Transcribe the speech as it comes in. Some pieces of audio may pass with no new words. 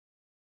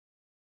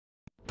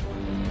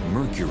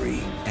Mercury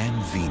and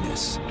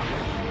Venus.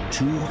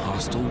 Two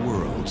hostile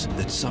worlds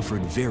that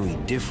suffered very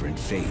different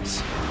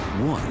fates.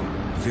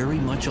 One very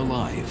much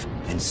alive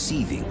and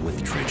seething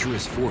with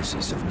treacherous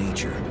forces of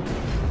nature.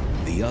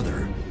 The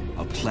other,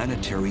 a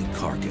planetary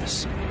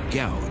carcass,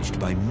 gouged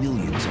by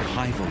millions of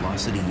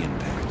high-velocity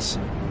impacts.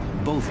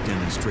 Both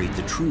demonstrate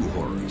the true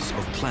horrors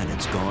of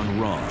planets gone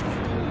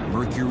wrong.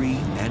 Mercury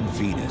and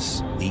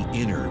Venus, the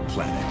inner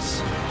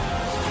planets.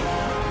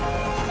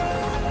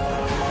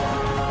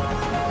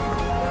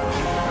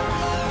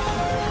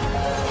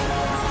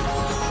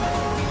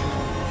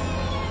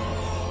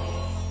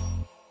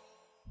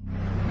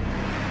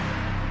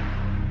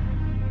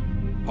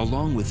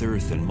 Along with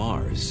Earth and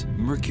Mars,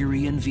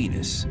 Mercury and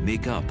Venus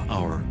make up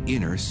our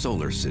inner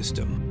solar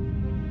system.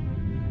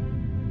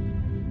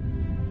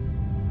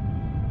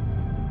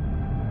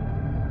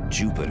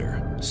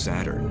 Jupiter,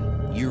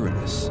 Saturn,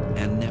 Uranus,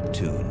 and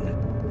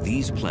Neptune,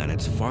 these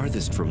planets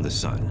farthest from the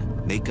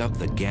Sun, make up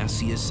the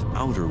gaseous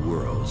outer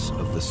worlds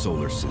of the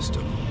solar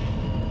system.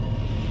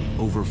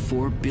 Over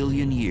 4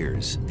 billion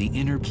years, the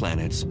inner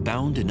planets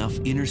bound enough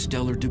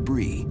interstellar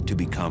debris to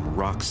become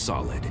rock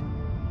solid.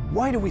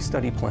 Why do we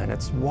study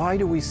planets? Why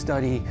do we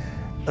study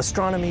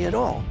astronomy at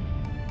all?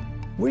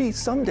 We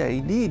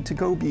someday need to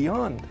go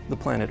beyond the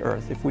planet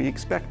Earth if we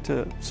expect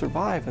to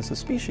survive as a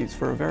species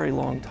for a very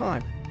long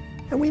time.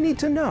 And we need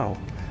to know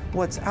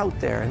what's out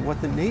there and what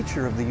the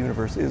nature of the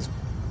universe is.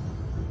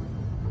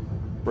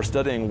 We're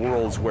studying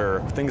worlds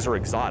where things are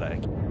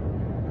exotic,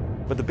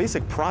 but the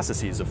basic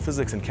processes of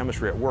physics and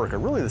chemistry at work are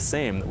really the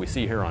same that we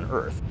see here on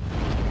Earth.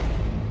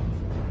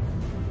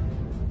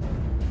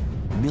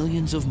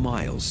 Millions of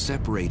miles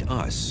separate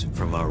us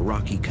from our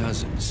rocky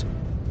cousins.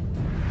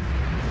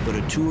 But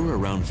a tour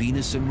around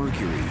Venus and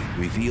Mercury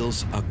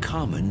reveals a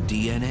common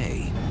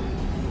DNA.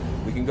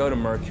 We can go to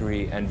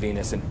Mercury and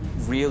Venus and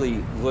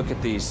really look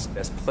at these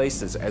as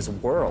places, as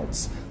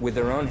worlds with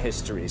their own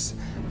histories,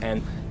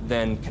 and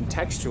then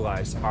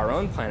contextualize our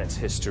own planet's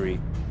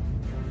history.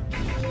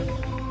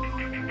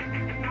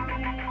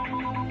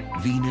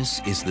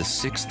 Venus is the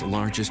 6th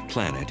largest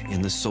planet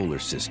in the solar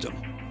system.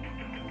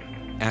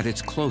 At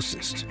its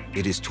closest,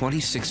 it is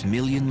 26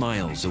 million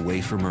miles away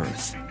from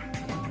Earth.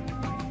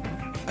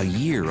 A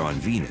year on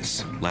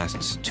Venus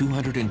lasts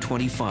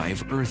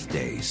 225 Earth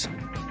days.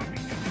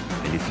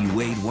 And if you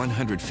weighed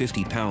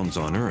 150 pounds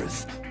on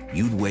Earth,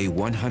 you'd weigh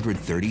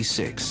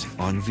 136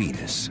 on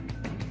Venus.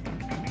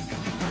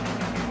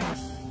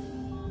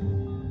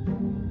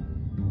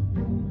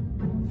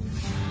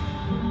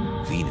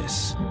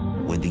 Venus,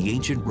 when the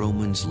ancient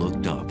Romans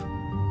looked up,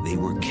 they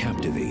were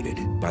captivated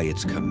by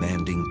its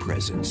commanding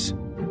presence.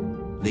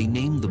 They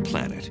named the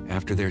planet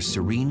after their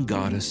serene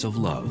goddess of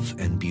love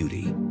and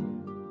beauty.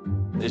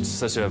 It's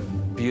such a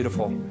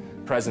beautiful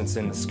presence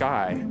in the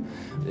sky.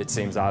 It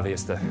seems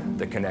obvious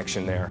the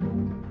connection there.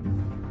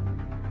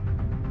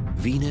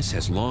 Venus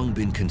has long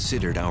been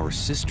considered our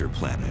sister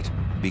planet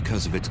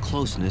because of its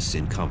closeness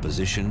in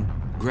composition,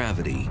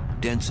 gravity,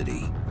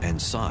 density,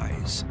 and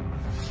size.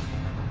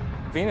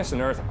 Venus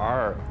and Earth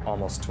are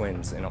almost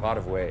twins in a lot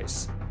of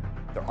ways.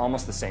 They're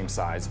almost the same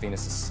size.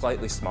 Venus is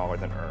slightly smaller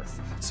than Earth.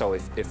 So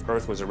if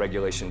Earth was a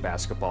regulation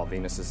basketball,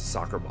 Venus is a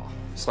soccer ball,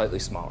 slightly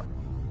smaller.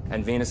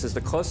 And Venus is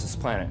the closest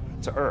planet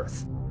to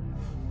Earth.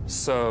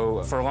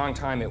 So for a long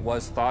time, it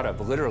was thought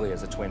of literally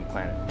as a twin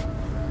planet.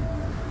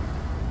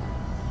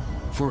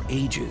 For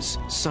ages,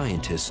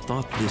 scientists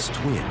thought this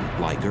twin,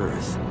 like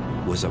Earth,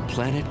 was a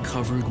planet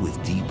covered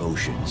with deep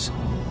oceans,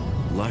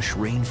 lush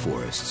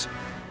rainforests,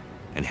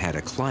 and had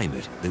a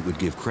climate that would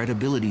give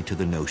credibility to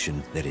the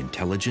notion that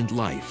intelligent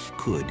life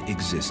could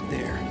exist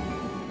there.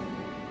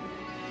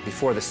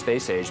 Before the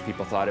space age,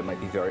 people thought it might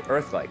be very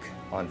Earth-like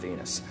on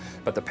Venus.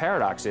 But the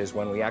paradox is,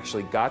 when we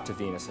actually got to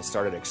Venus and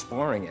started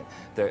exploring it,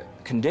 the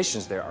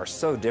conditions there are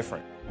so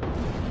different.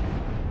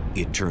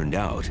 It turned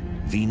out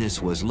Venus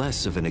was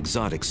less of an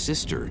exotic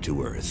sister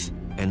to Earth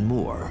and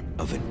more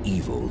of an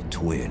evil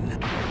twin.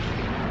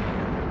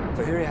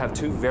 So here you have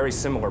two very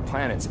similar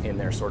planets in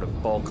their sort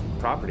of bulk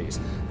properties,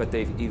 but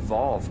they've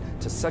evolved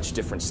to such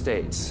different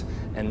states.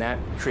 And that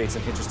creates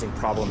an interesting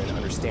problem in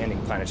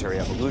understanding planetary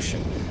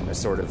evolution, a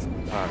sort of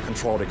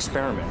controlled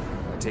experiment.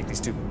 Take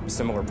these two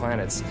similar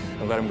planets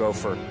and let them go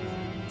for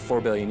 4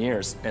 billion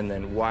years, and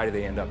then why do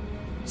they end up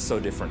so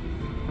different?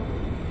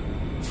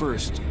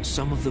 First,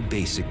 some of the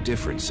basic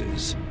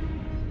differences.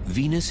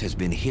 Venus has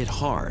been hit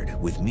hard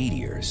with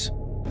meteors.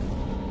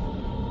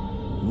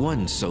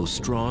 One so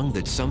strong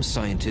that some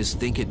scientists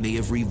think it may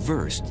have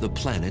reversed the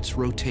planet's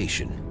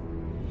rotation.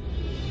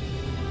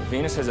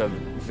 Venus has a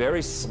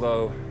very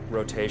slow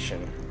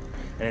rotation,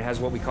 and it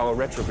has what we call a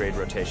retrograde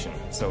rotation.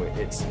 So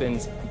it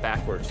spins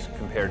backwards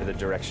compared to the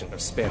direction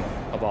of spin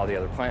of all the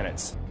other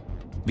planets.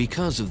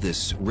 Because of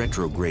this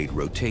retrograde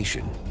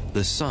rotation,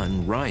 the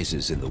sun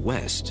rises in the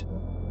west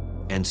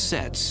and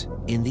sets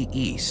in the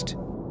east.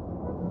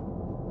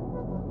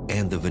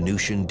 And the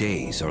Venusian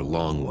days are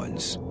long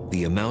ones.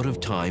 The amount of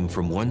time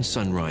from one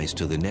sunrise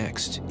to the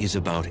next is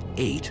about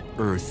 8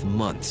 Earth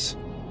months.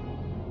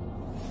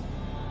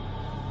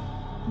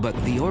 But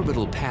the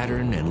orbital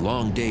pattern and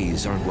long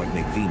days aren't what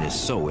make Venus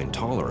so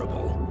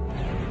intolerable.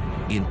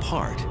 In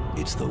part,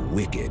 it's the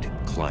wicked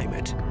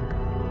climate.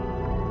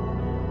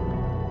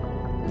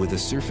 With a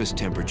surface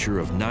temperature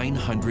of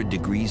 900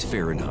 degrees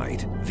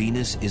Fahrenheit,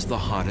 Venus is the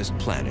hottest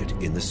planet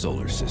in the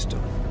solar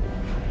system.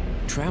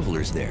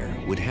 Travelers there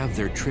would have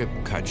their trip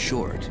cut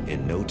short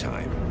in no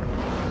time.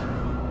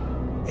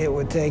 It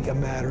would take a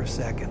matter of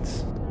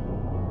seconds,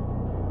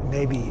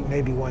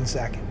 maybe 1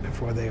 second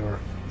before they were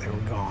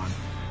gone,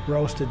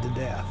 roasted to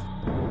death.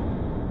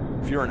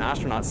 If you're an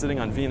astronaut sitting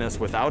on Venus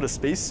without a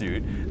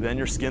spacesuit, then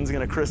your skin's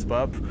going to crisp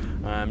up.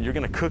 You're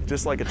going to cook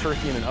just like a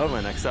turkey in an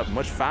oven, except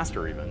much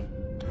faster even.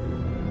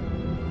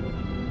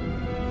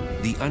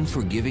 The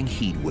unforgiving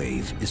heat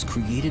wave is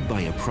created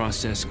by a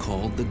process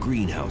called the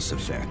greenhouse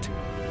effect,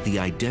 the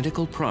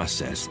identical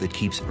process that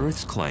keeps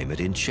Earth's climate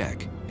in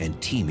check and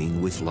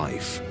teeming with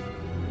life.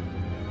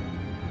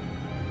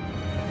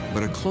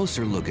 But a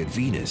closer look at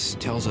Venus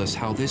tells us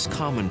how this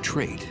common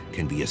trait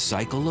can be a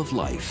cycle of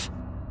life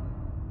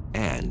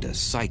and a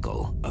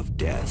cycle of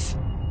death.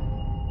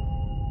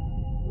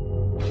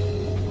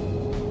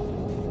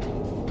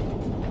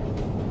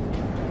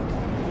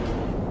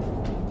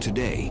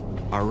 Today,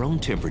 our own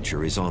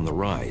temperature is on the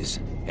rise,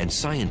 and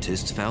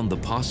scientists found the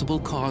possible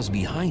cause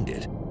behind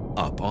it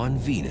up on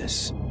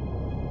Venus.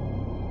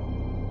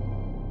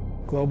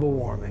 Global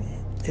warming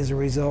is a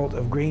result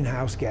of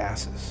greenhouse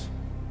gases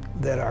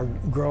that are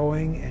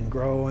growing and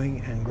growing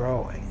and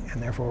growing,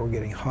 and therefore we're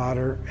getting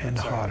hotter and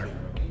hotter.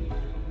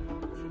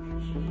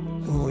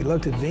 When we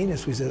looked at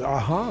Venus, we said,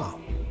 aha,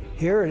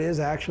 here it is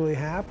actually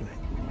happening.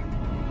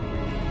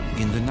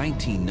 In the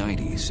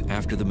 1990s,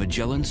 after the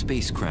Magellan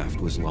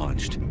spacecraft was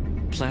launched,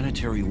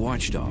 planetary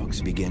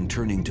watchdogs began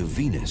turning to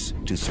Venus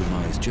to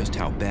surmise just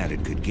how bad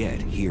it could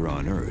get here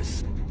on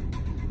Earth.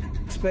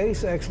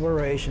 Space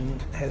exploration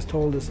has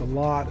told us a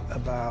lot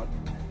about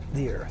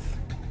the Earth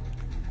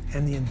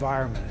and the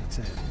environment it's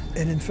in.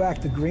 And in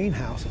fact, the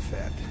greenhouse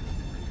effect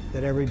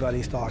that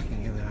everybody's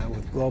talking about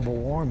with global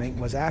warming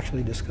was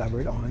actually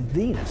discovered on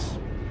Venus.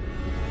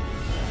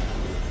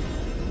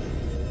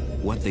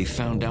 What they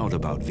found out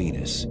about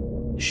Venus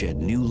shed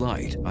new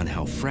light on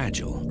how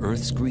fragile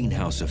Earth's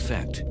greenhouse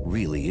effect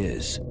really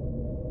is.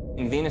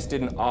 And Venus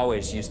didn't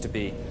always used to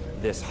be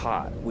this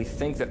hot. We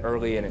think that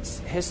early in its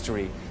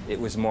history, it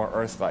was more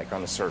Earth-like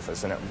on the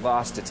surface, and it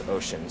lost its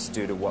oceans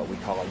due to what we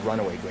call a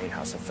runaway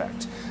greenhouse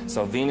effect.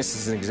 So Venus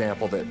is an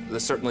example that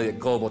certainly that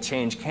global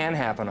change can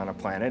happen on a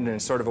planet, and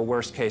it's sort of a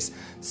worst-case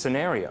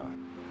scenario.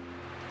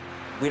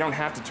 We don't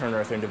have to turn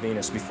Earth into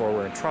Venus before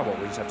we're in trouble.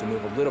 We just have to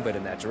move a little bit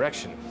in that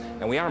direction.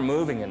 And we are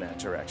moving in that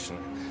direction.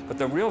 But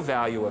the real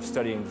value of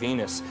studying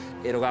Venus,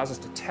 it allows us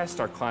to test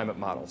our climate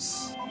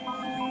models.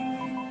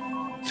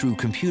 Through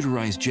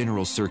computerized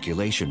general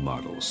circulation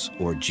models,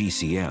 or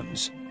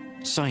GCMs,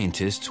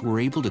 scientists were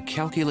able to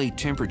calculate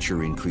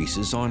temperature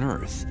increases on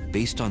Earth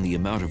based on the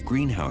amount of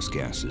greenhouse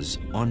gases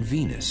on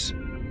Venus.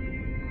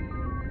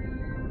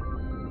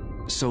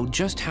 So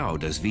just how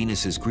does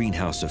Venus's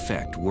greenhouse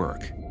effect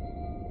work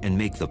and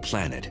make the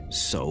planet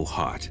so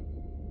hot?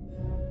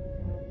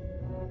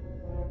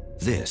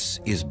 This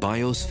is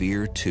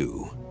Biosphere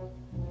 2.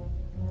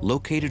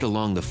 Located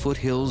along the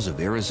foothills of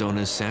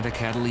Arizona's Santa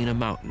Catalina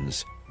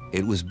Mountains,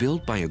 it was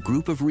built by a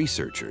group of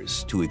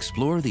researchers to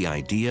explore the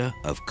idea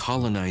of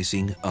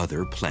colonizing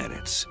other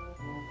planets.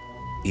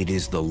 It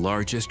is the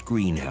largest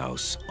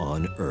greenhouse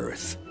on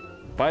Earth.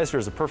 Biosphere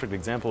is a perfect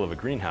example of a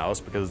greenhouse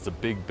because it's a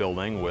big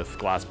building with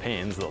glass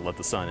panes that let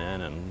the sun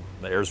in, and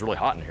the air is really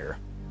hot in here.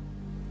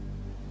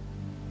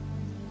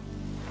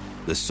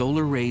 The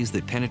solar rays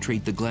that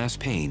penetrate the glass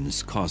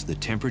panes cause the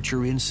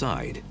temperature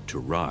inside to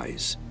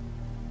rise.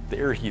 The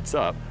air heats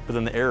up, but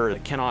then the air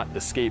cannot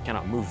escape,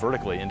 cannot move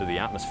vertically into the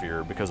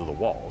atmosphere because of the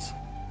walls.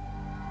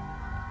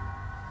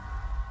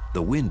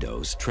 The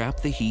windows trap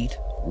the heat,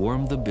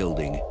 warm the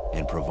building,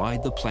 and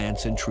provide the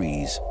plants and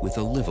trees with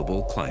a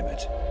livable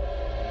climate.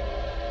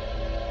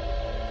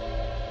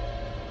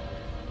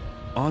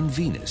 On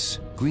Venus,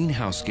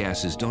 greenhouse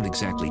gases don't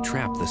exactly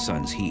trap the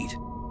sun's heat,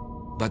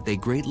 but they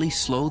greatly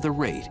slow the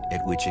rate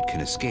at which it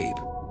can escape.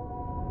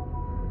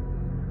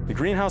 The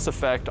greenhouse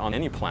effect on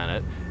any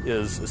planet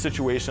is a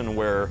situation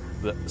where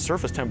the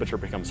surface temperature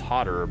becomes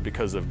hotter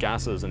because of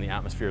gases in the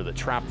atmosphere that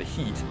trap the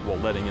heat while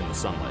letting in the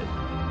sunlight.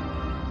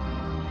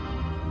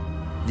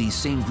 These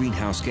same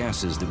greenhouse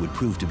gases that would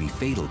prove to be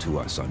fatal to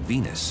us on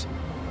Venus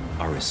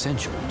are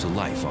essential to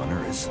life on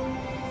Earth.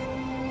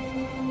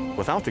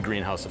 Without the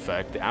greenhouse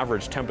effect, the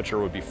average temperature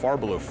would be far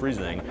below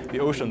freezing, the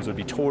oceans would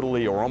be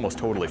totally or almost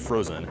totally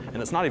frozen,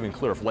 and it's not even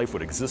clear if life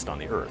would exist on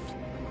the Earth.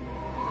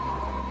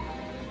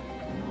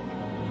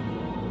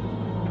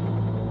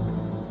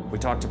 We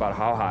talked about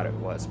how hot it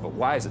was, but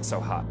why is it so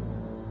hot?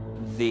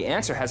 The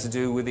answer has to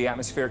do with the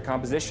atmospheric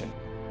composition.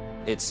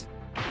 It's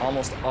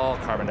almost all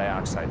carbon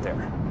dioxide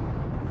there.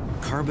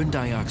 Carbon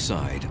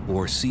dioxide,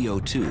 or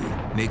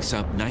CO2, makes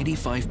up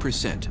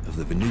 95% of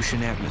the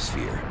Venusian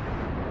atmosphere,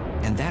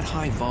 and that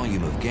high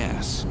volume of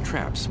gas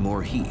traps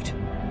more heat.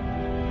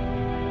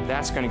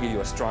 That's going to give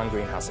you a strong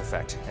greenhouse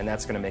effect, and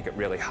that's going to make it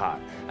really hot.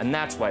 And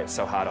that's why it's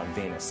so hot on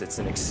Venus. It's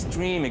an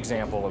extreme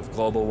example of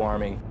global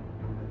warming.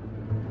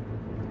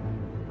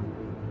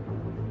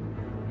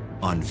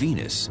 On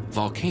Venus,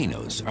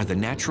 volcanoes are the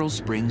natural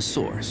spring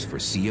source for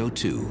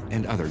CO2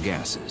 and other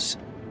gases.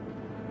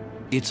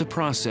 It's a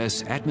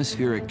process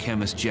atmospheric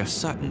chemist Jeff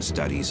Sutton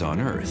studies on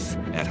Earth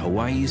at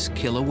Hawaii's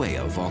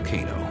Kilauea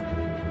volcano.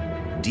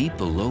 Deep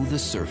below the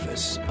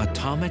surface,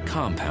 atomic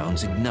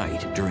compounds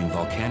ignite during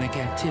volcanic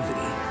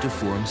activity to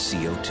form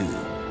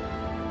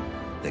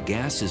CO2. The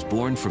gas is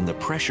born from the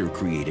pressure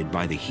created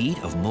by the heat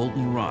of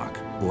molten rock,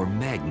 or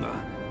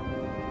magma.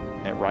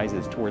 It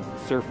rises towards the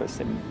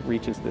surface and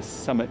reaches the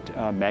summit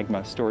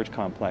magma storage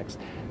complex.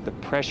 The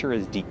pressure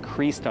is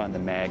decreased on the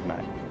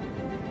magma.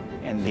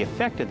 And the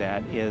effect of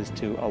that is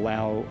to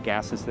allow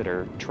gases that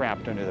are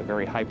trapped under the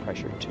very high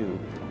pressure to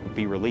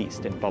be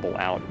released and bubble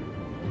out.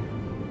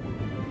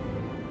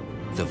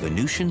 The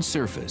Venusian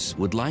surface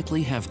would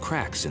likely have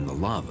cracks in the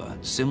lava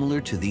similar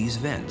to these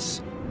vents,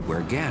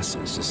 where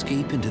gases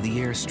escape into the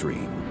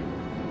airstream.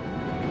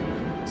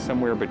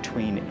 Somewhere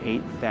between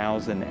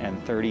 8,000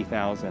 and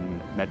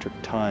 30,000 metric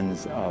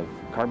tons of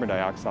carbon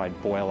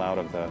dioxide boil out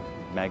of the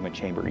magma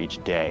chamber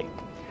each day.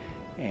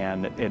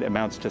 And it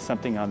amounts to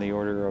something on the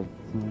order of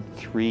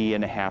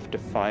 3.5 to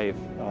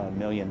 5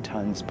 million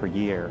tons per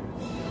year.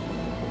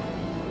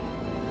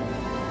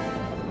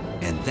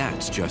 And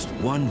that's just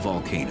one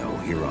volcano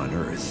here on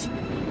Earth.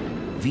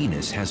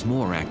 Venus has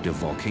more active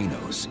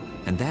volcanoes,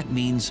 and that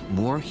means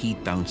more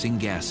heat-bouncing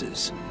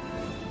gases.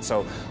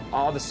 So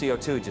all the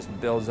CO2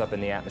 just builds up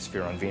in the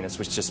atmosphere on Venus,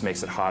 which just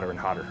makes it hotter and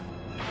hotter.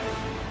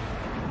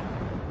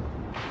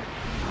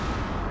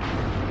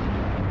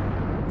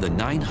 The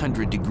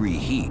 900-degree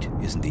heat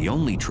isn't the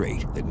only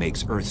trait that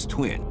makes Earth's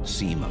twin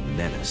seem a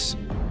menace.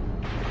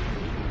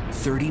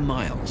 30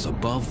 miles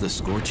above the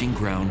scorching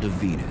ground of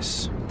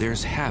Venus,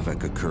 there's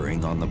havoc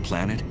occurring on the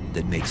planet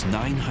that makes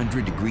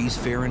 900 degrees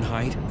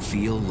Fahrenheit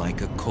feel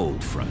like a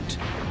cold front.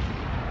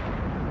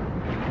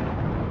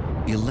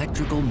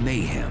 Electrical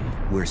mayhem,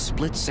 where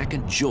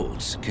split-second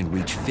jolts can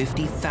reach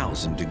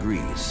 50,000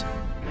 degrees.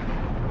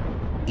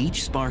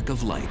 Each spark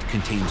of light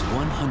contains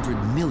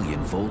 100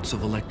 million volts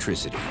of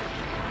electricity.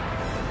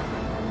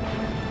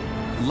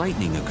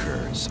 Lightning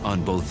occurs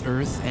on both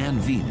Earth and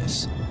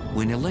Venus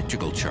when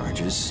electrical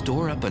charges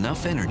store up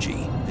enough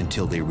energy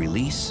until they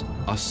release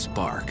a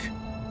spark.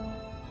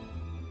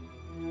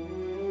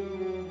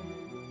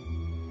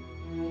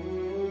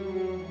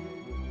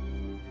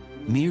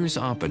 Mears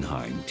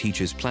Oppenheim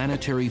teaches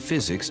planetary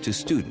physics to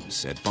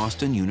students at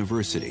Boston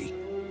University.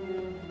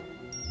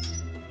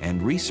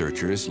 And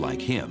researchers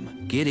like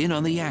him get in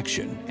on the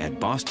action at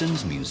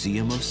Boston's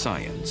Museum of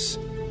Science.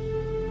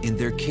 In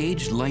their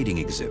caged lighting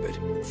exhibit,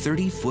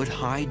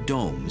 30-foot-high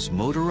domes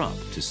motor up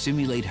to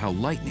simulate how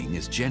lightning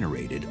is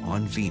generated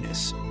on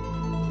Venus.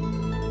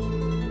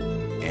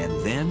 And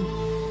then,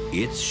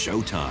 it's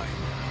showtime.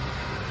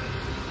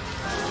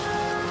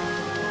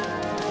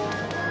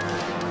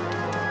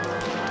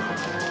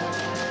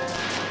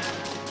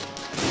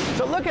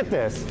 So look at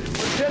this.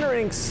 We're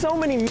generating so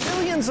many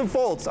millions of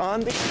volts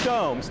on these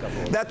domes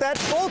that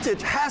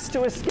voltage has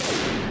to escape.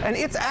 And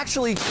it's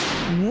actually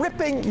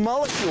ripping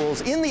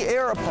molecules in the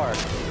air apart.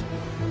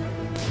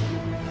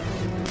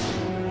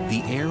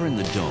 The air in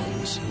the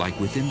domes, like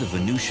within the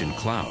Venusian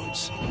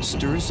clouds,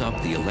 stirs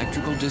up the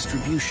electrical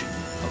distribution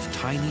of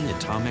tiny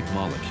atomic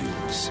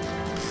molecules.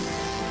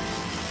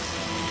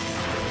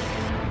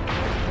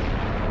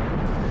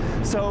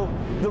 So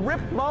the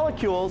ripped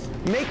molecules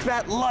make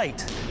that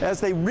light as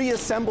they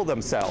reassemble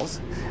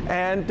themselves,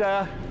 and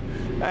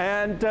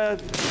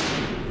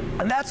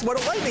that's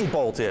what a lightning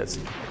bolt is.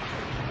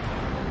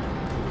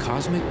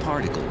 Cosmic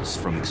particles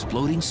from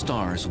exploding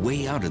stars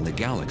way out in the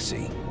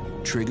galaxy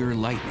trigger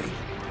lightning.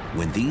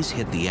 When these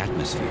hit the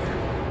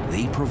atmosphere,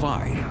 they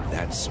provide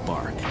that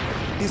spark.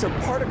 These are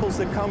particles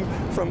that come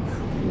from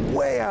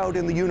way out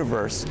in the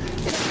universe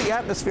into the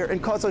atmosphere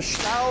and cause a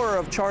shower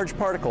of charged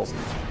particles.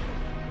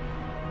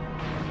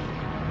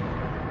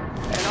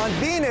 And on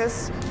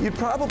Venus, you'd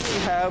probably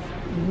have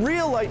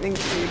real lightning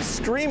to the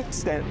extreme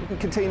extent,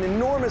 contain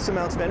enormous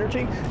amounts of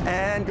energy,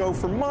 and go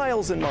for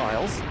miles and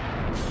miles.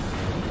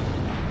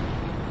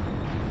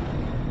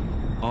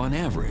 On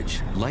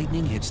average,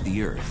 lightning hits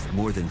the Earth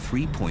more than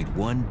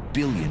 3.1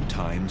 billion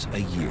times a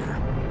year.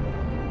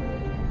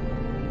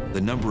 The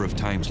number of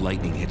times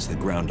lightning hits the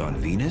ground on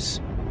Venus?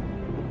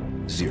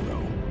 0.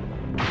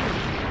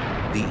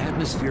 The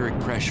atmospheric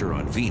pressure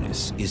on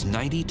Venus is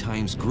 90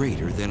 times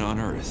greater than on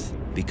Earth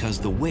because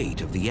the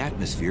weight of the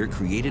atmosphere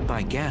created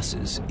by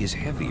gases is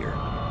heavier.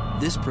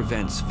 This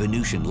prevents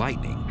Venusian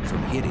lightning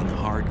from hitting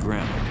hard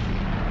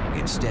ground.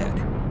 Instead,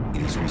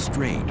 it is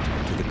restrained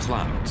to the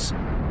clouds.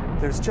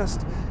 There's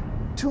just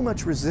too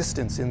much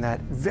resistance in that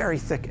very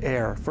thick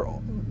air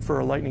for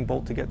a lightning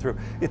bolt to get through.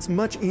 It's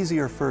much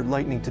easier for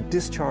lightning to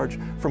discharge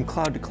from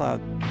cloud to cloud.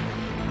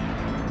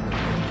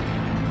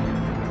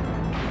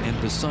 And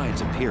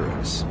besides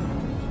appearance,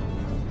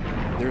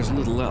 there's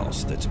little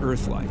else that's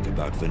Earth-like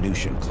about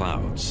Venusian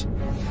clouds.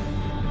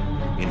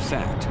 In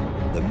fact,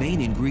 the main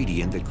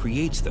ingredient that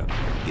creates them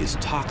is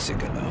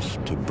toxic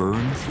enough to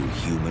burn through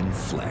human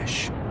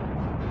flesh.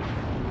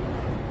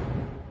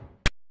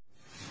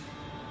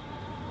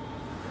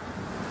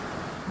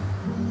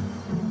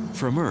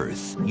 From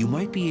Earth, you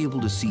might be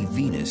able to see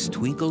Venus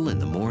twinkle in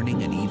the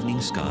morning and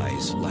evening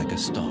skies like a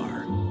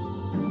star.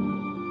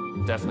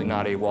 Definitely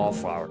not a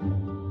wallflower.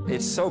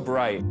 It's so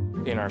bright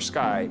in our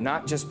sky,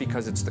 not just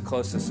because it's the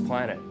closest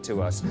planet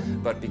to us,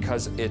 but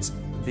because it's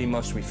the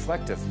most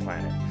reflective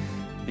planet.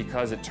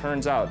 Because it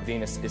turns out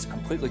Venus is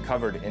completely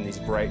covered in these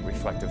bright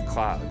reflective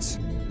clouds.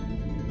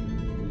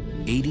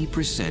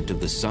 80%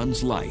 of the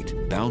sun's light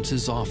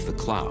bounces off the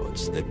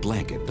clouds that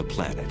blanket the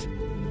planet.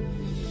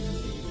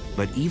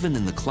 But even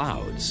in the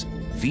clouds,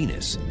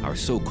 Venus, our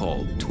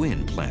so-called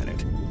twin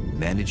planet,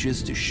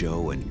 manages to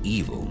show an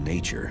evil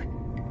nature.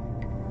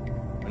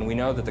 And we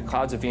know that the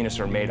clouds of Venus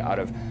are made out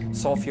of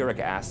sulfuric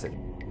acid,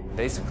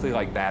 basically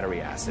like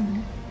battery acid.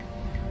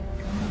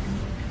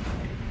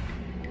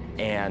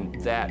 And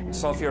that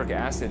sulfuric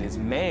acid is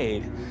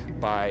made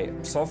by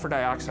sulfur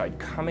dioxide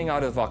coming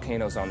out of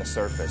volcanoes on the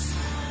surface.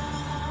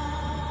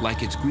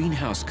 Like its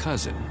greenhouse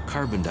cousin,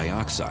 carbon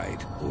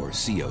dioxide, or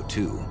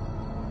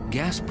CO2,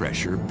 gas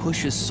pressure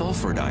pushes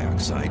sulfur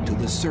dioxide to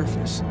the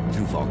surface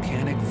through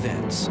volcanic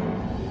vents.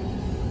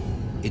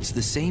 It's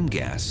the same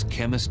gas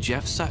chemist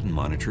Jeff Sutton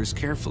monitors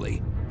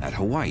carefully at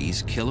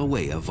Hawaii's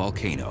Kilauea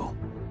volcano.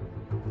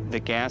 The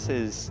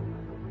gases,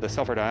 the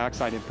sulfur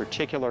dioxide in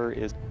particular,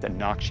 is the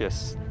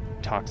noxious,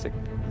 toxic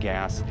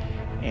gas,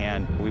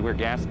 and we wear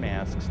gas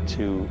masks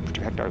to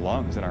protect our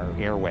lungs and our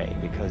airway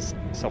because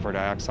sulfur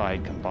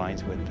dioxide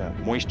combines with the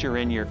moisture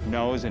in your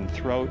nose and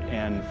throat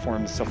and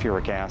forms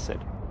sulfuric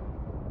acid.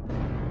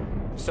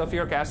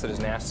 Sulfuric acid is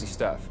nasty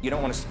stuff. You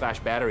don't want to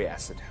splash battery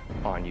acid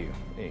on you.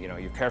 You know,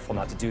 you're careful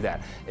not to do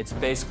that. It's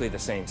basically the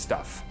same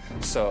stuff.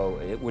 So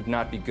it would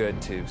not be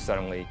good to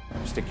suddenly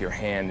stick your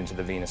hand into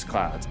the Venus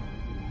clouds.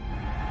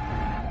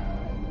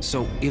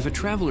 So if a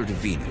traveler to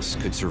Venus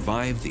could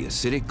survive the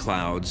acidic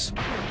clouds,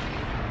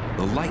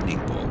 the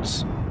lightning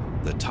bolts,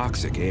 the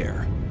toxic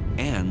air,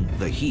 and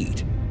the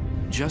heat,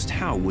 just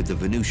how would the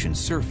Venusian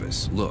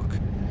surface look?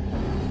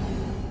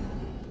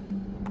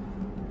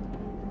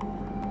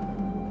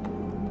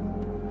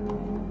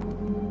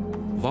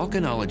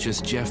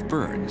 Volcanologist Jeff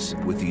Burns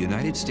with the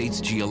United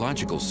States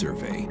Geological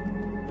Survey,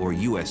 or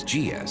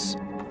USGS,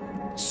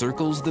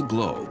 circles the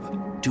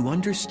globe to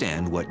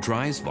understand what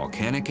drives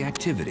volcanic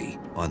activity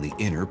on the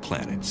inner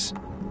planets.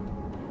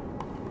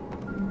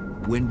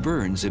 When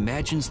Burns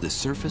imagines the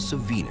surface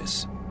of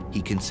Venus,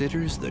 he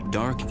considers the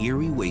dark,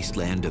 eerie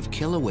wasteland of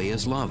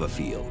Kilauea's lava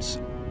fields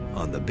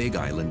on the big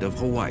island of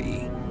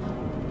Hawaii.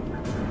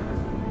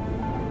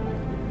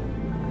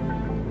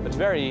 It's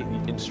very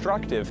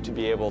instructive to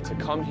be able to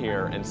come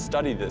here and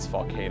study this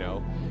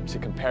volcano to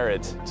compare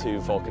it to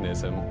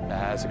volcanism that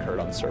has occurred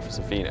on the surface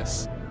of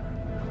Venus.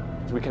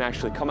 We can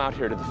actually come out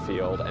here to the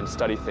field and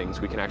study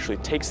things. We can actually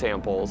take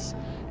samples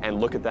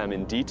and look at them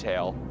in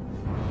detail.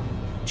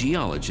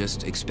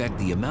 Geologists expect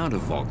the amount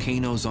of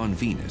volcanoes on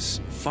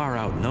Venus far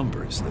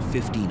outnumbers the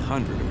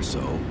 1,500 or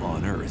so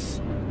on Earth.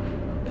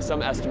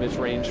 Some estimates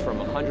range from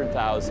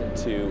 100,000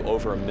 to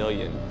over 1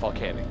 million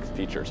volcanic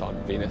features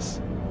on Venus.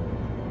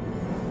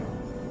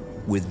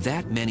 With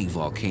that many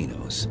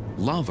volcanoes,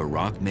 lava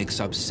rock makes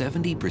up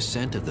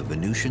 70% of the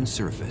Venusian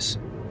surface,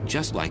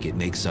 just like it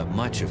makes up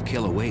much of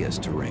Kilauea's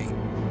terrain.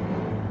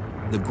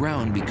 The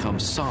ground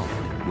becomes solid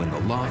when the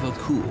lava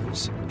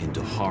cools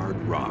into hard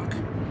rock.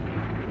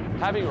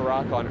 Having a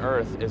rock on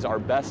Earth is our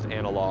best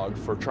analog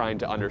for trying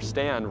to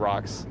understand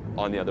rocks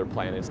on the other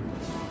planets.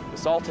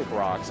 Basaltic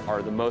rocks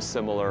are the most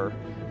similar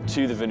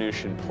to the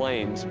Venusian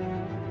plains.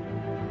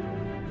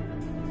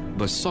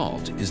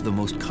 Basalt is the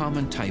most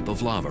common type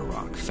of lava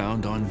rock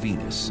found on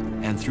Venus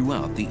and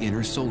throughout the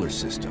inner solar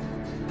system.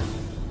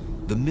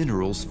 The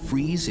minerals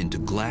freeze into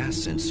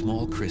glass and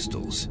small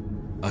crystals,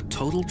 a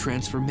total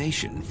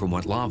transformation from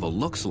what lava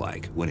looks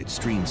like when it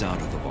streams out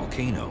of the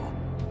volcano.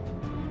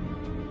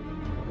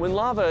 When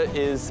lava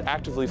is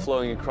actively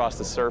flowing across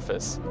the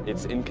surface,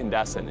 it's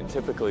incandescent and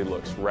typically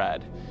looks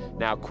red.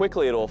 Now,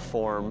 quickly it'll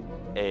form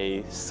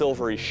a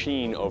silvery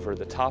sheen over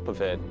the top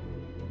of it,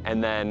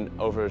 and then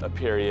over a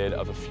period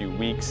of a few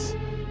weeks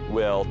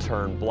will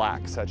turn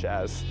black, such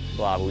as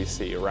the lava we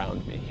see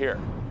around me here.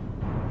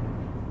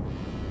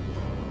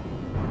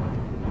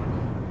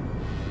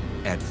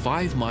 At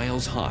 5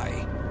 miles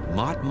high,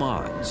 Mont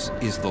Mons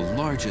is the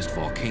largest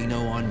volcano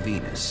on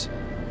Venus.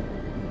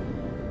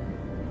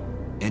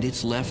 And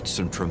it's left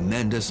some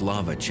tremendous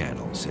lava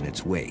channels in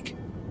its wake,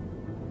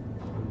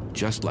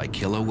 just like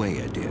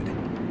Kilauea did.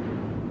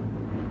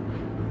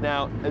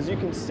 Now, as you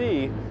can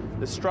see,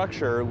 the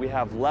structure, we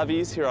have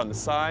levees here on the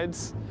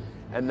sides,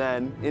 and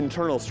then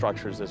internal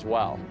structures as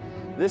well.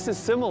 This is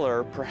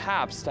similar,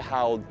 perhaps, to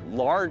how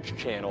large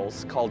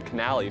channels called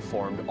canali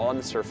formed on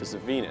the surface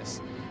of Venus.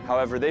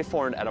 However, they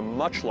formed at a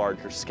much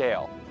larger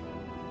scale.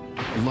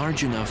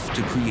 Large enough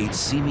to create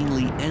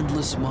seemingly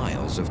endless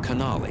miles of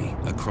canali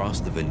across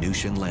the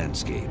Venusian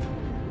landscape.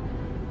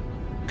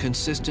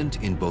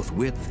 Consistent in both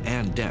width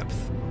and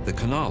depth, the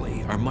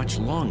canali are much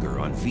longer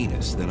on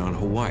Venus than on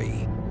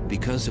Hawaii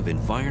because of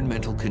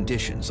environmental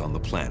conditions on the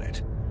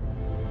planet.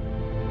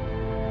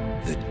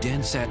 The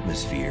dense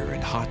atmosphere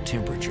and hot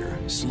temperature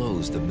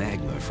slows the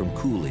magma from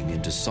cooling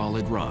into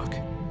solid rock.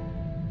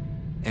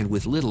 And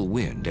with little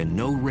wind and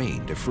no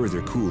rain to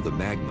further cool the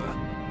magma,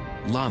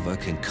 lava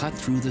can cut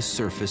through the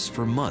surface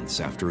for months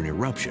after an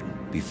eruption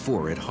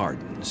before it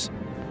hardens.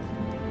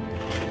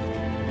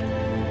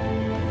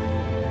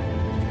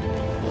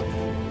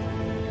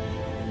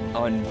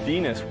 On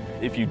Venus,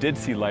 if you did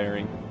see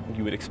layering,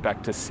 you would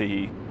expect to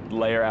see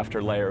layer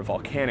after layer of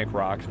volcanic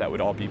rocks that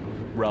would all be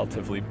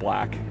relatively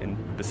black and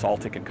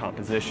basaltic in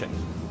composition.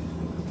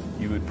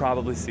 You would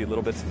probably see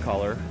little bits of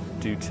color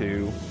due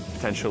to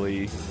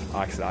potentially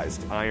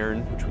oxidized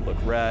iron, which would look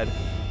red.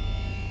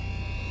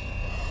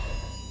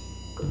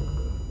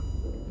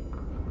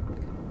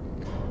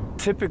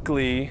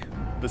 Typically,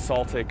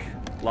 basaltic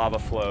lava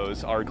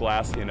flows are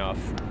glassy enough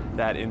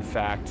that, in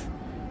fact,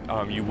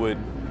 you would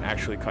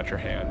actually cut your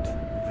hand.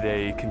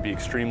 They can be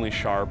extremely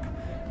sharp.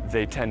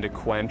 They tend to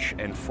quench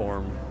and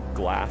form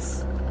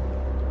glass.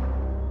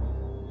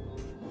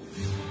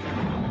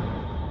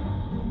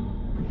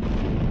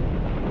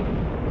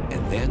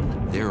 And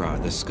then there are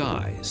the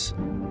skies.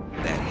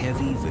 That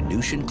heavy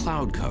Venusian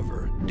cloud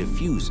cover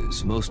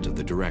diffuses most of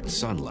the direct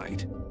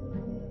sunlight.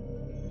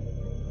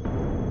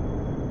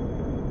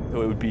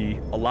 So it would be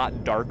a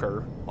lot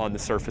darker on the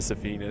surface of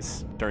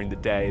Venus during the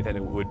day than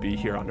it would be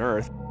here on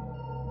Earth.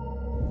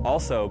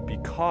 Also,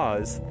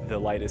 because the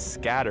light is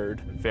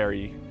scattered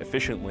very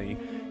efficiently,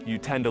 you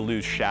tend to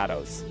lose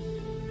shadows.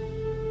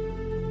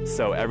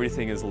 So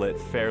everything is lit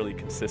fairly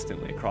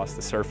consistently across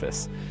the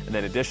surface. And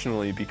then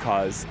additionally,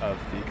 because of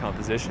the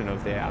composition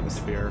of the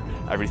atmosphere,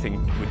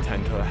 everything would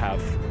tend to have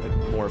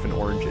more of an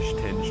orangish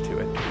tinge to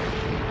it.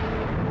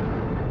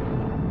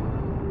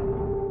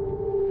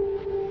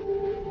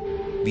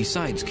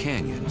 Besides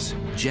canyons,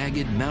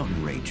 jagged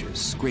mountain ranges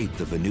scrape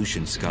the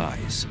Venusian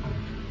skies.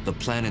 The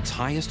planet's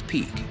highest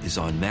peak is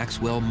on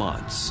Maxwell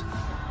Monts.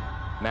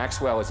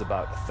 Maxwell is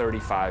about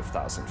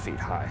 35,000 feet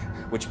high,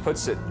 which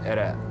puts it at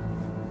a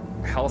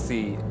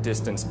healthy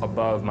distance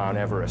above Mount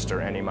Everest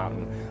or any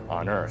mountain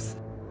on Earth.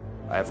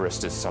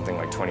 Everest is something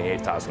like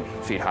 28,000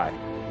 feet high.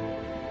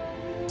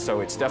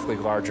 So it's definitely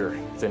larger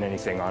than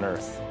anything on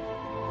Earth.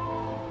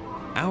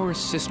 Our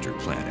sister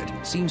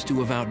planet seems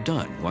to have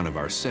outdone one of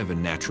our 7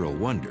 natural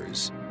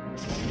wonders.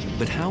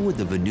 But how would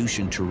the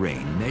Venusian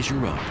terrain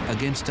measure up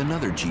against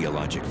another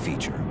geologic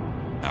feature,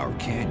 our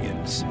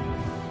canyons?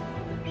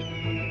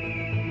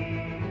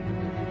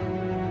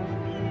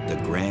 The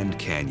Grand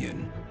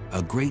Canyon,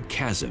 a great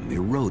chasm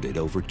eroded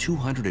over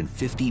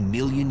 250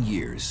 million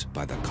years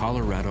by the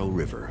Colorado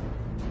River.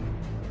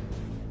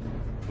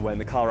 When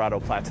the Colorado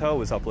Plateau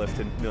was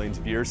uplifted millions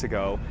of years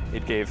ago,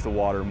 it gave the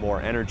water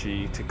more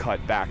energy to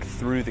cut back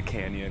through the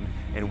canyon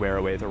and wear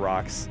away the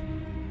rocks.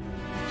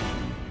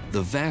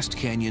 The vast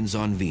canyons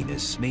on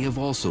Venus may have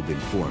also been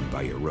formed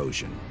by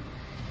erosion,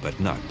 but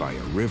not by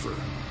a river.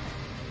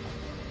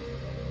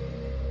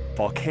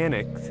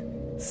 Volcanic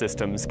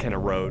systems can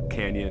erode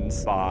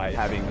canyons by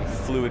having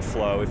fluid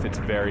flow. If it's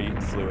very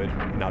fluid,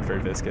 not very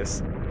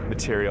viscous,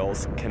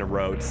 materials can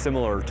erode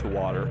similar to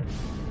water.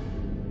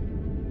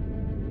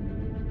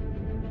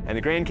 And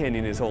the Grand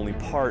Canyon is only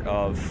part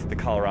of the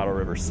Colorado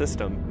River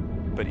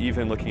system, but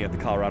even looking at the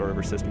Colorado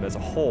River system as a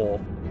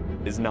whole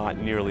is not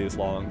nearly as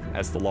long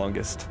as the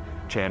longest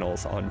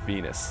channels on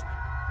Venus.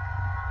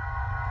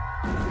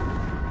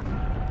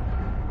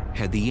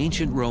 Had the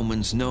ancient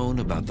Romans known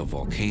about the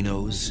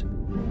volcanoes,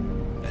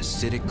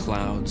 acidic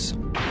clouds,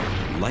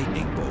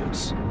 lightning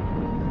bolts,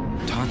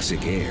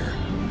 toxic air,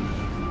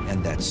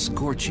 and that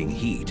scorching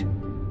heat,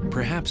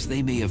 perhaps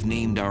they may have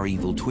named our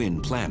evil twin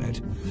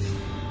planet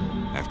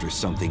after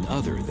something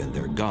other than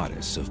their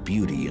goddess of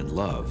beauty and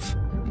love.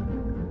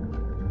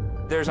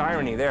 There's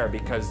irony there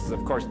because,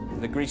 of course,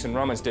 the Greeks and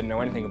Romans didn't know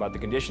anything about the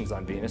conditions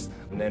on Venus.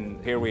 And then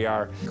here we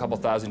are a couple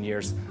thousand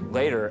years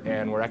later,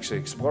 and we're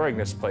actually exploring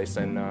this place,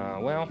 and,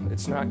 well,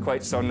 it's not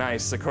quite so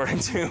nice according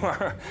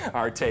to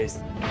our taste.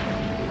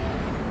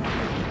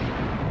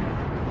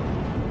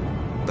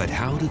 But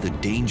how do the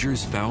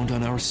dangers found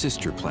on our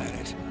sister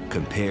planet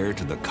compare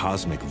to the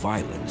cosmic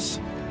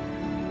violence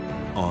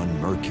on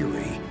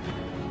Mercury?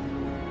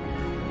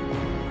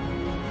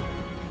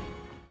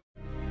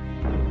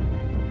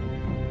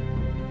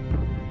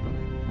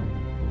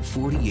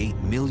 "48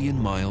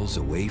 million miles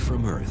away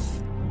from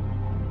Earth,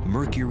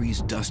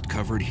 Mercury's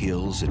dust-covered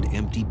hills and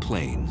empty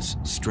plains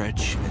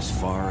stretch as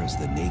far as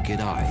the naked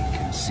eye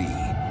can see."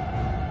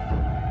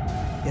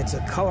 It's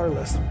a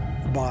colorless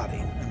body.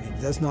 I mean,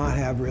 it does not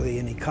have really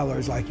any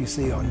colors like you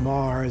see on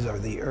Mars or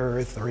the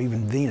Earth or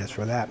even Venus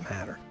for that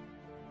matter.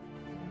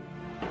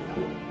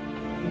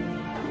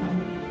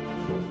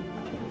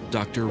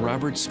 Dr.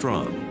 Robert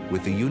Strong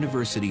with the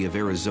University of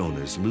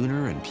Arizona's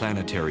Lunar and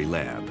Planetary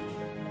Lab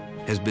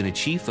has been a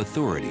chief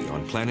authority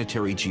on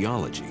planetary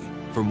geology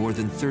for more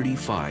than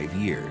 35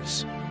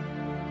 years.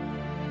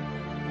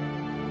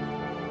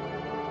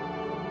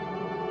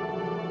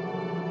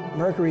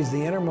 Mercury is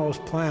the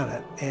innermost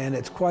planet, and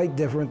it's quite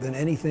different than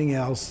anything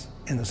else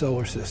in the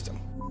solar system.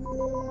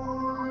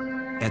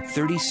 At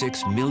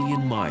 36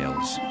 million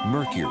miles,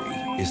 Mercury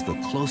is the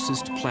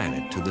closest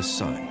planet to the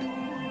Sun.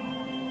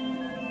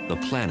 The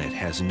planet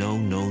has no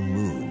known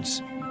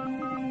moons.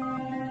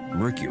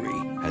 Mercury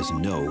has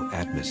no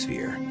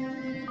atmosphere.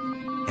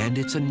 And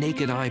it's a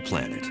naked-eye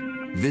planet,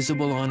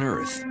 visible on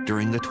Earth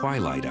during the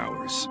twilight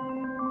hours.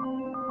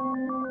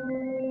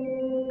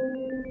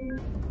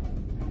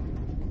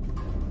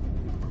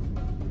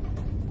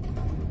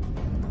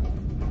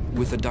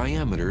 With a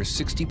diameter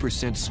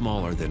 60%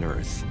 smaller than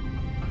Earth,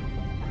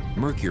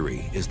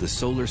 Mercury is the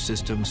solar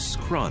system's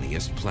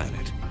scrawniest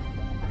planet.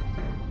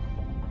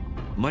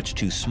 Much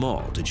too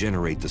small to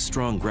generate the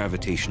strong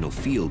gravitational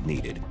field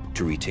needed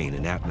to retain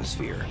an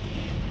atmosphere.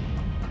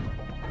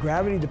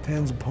 Gravity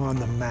depends upon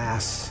the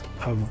mass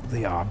of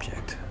the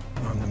object,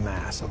 on the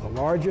mass. So the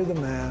larger the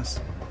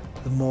mass,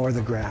 the more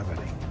the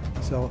gravity.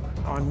 So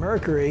on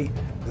Mercury,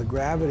 the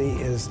gravity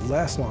is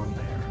less on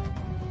there.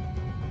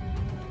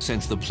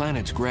 Since the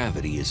planet's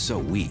gravity is so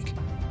weak,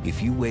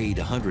 if you weighed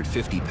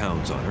 150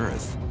 pounds on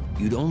Earth,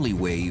 you'd only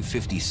weigh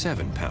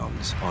 57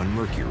 pounds on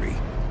Mercury.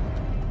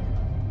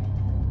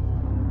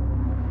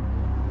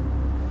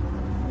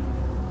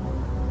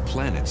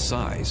 Planet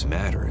size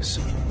matters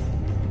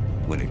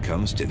when it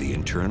comes to the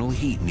internal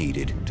heat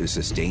needed to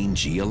sustain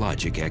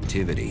geologic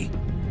activity.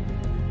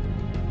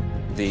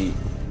 The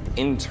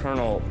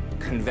internal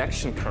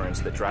convection currents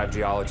that drive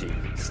geology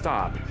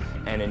stop,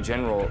 and in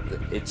general,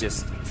 it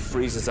just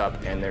freezes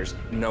up and there's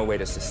no way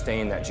to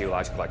sustain that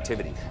geological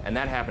activity. And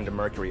that happened to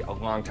Mercury a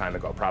long time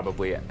ago,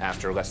 probably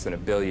after less than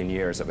 1 billion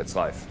years of its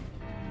life.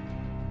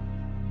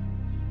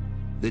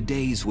 The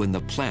days when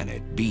the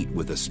planet beat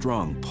with a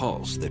strong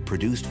pulse that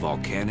produced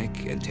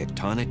volcanic and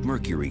tectonic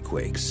Mercury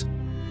quakes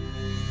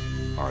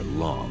are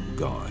long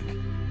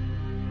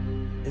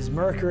gone. Is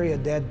Mercury a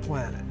dead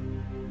planet?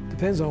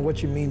 Depends on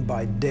what you mean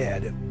by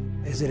dead.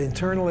 Is it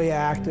internally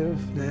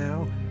active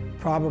now?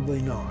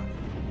 Probably not.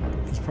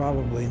 It's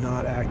probably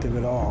not active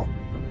at all.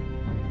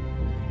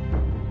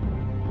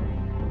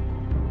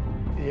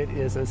 It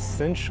is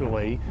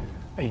essentially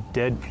a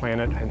dead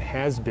planet and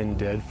has been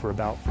dead for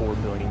about 4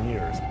 billion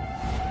years.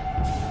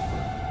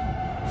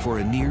 For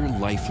a near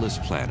lifeless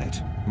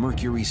planet,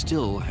 Mercury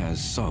still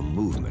has some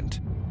movement.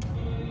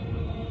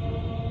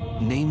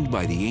 Named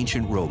by the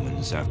ancient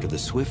Romans after the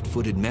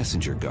swift-footed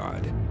messenger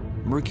god,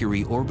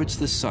 Mercury orbits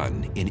the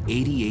Sun in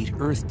 88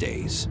 Earth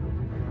days,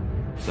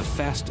 the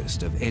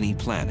fastest of any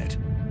planet.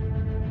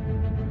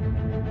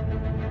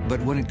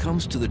 But when it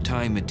comes to the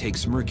time it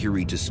takes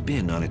Mercury to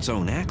spin on its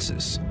own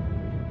axis,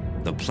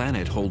 the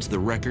planet holds the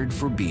record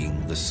for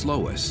being the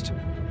slowest.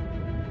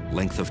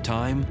 Length of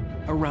time,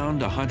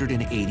 around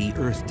 180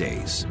 Earth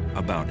days,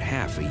 about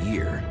half a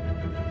year.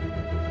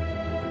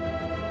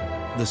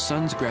 The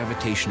Sun's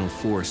gravitational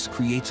force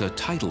creates a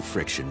tidal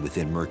friction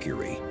within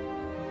Mercury,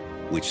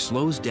 which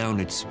slows down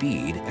its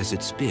speed as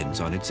it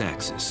spins on its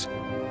axis.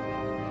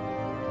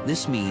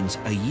 This means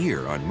a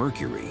year on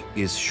Mercury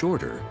is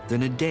shorter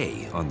than a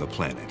day on the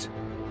planet.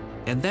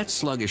 And that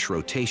sluggish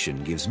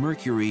rotation gives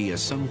Mercury a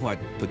somewhat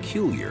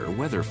peculiar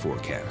weather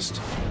forecast.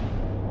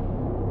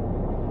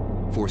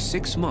 For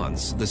 6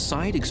 months, the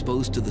side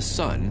exposed to the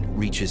Sun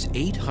reaches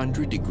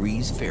 800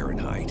 degrees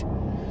Fahrenheit.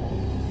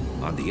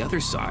 On the other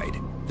side,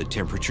 the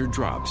temperature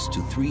drops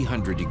to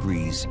 300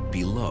 degrees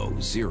below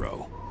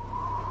zero.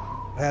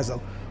 It has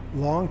a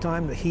long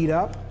time to heat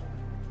up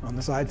on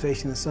the side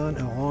facing the Sun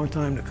and a long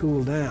time to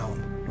cool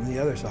down on the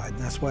other side. And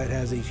that's why it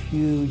has these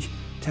huge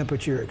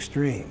temperature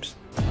extremes.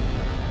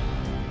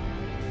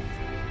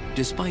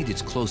 Despite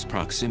its close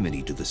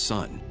proximity to the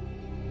Sun,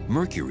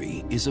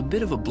 Mercury is a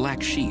bit of a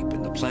black sheep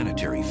in the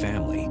planetary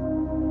family.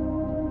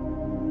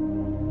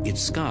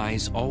 Its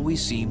skies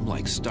always seem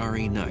like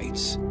starry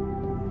nights.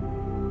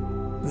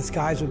 The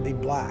skies would be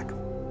black.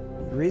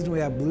 The reason we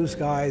have blue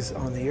skies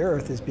on the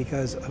Earth is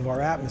because of our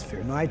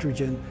atmosphere.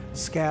 Nitrogen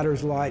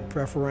scatters light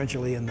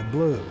preferentially in the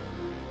blue,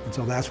 and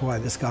so that's why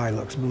the sky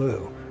looks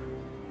blue.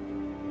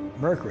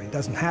 Mercury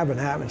doesn't have an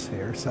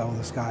atmosphere, so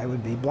the sky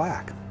would be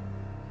black.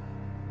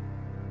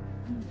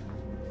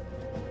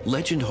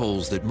 Legend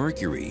holds that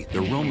Mercury,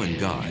 the Roman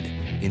god,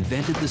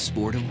 invented the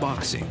sport of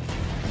boxing.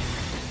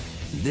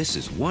 This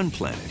is one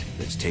planet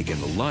that's taken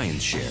the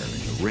lion's share in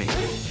the ring.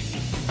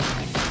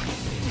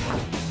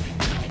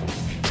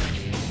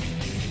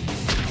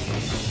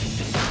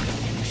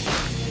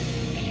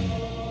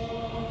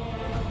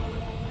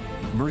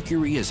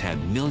 Mercury has had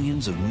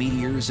millions of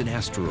meteors and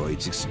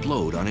asteroids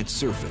explode on its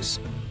surface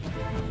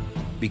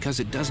because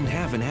it doesn't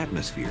have an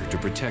atmosphere to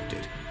protect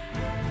it.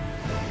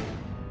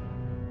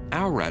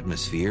 Our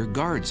atmosphere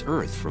guards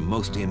Earth from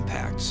most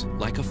impacts,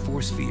 like a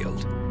force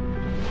field.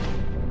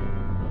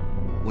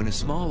 When a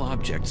small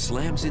object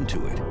slams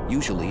into it,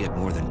 usually at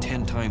more than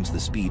 10 times the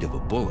speed of a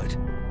bullet,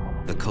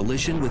 the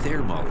collision with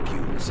air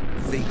molecules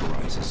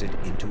vaporizes it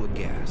into a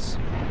gas.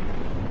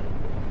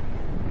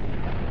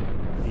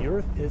 The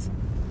Earth is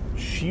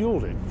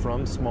shielded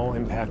from small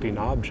impacting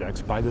objects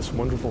by this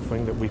wonderful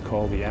thing that we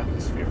call the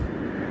atmosphere.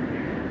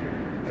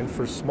 And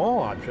for small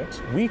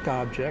objects, weak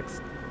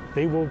objects,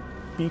 they will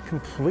be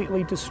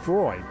completely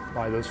destroyed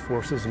by those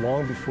forces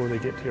long before they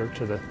get here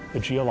to the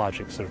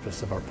geologic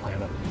surface of our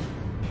planet.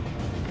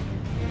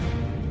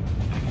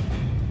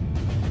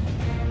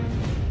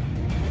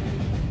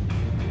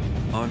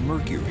 On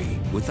Mercury,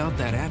 without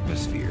that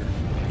atmosphere,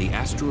 the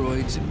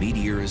asteroids and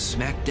meteors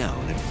smack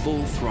down at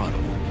full throttle.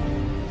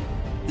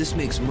 This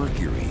makes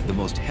Mercury the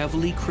most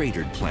heavily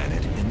cratered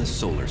planet in the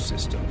solar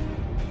system.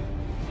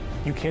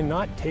 You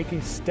cannot take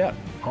a step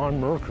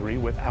on Mercury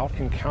without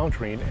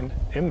encountering an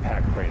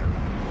impact crater.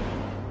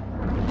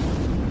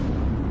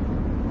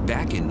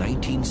 Back in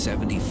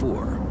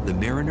 1974, the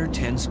Mariner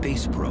 10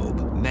 space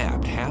probe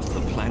mapped half the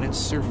planet's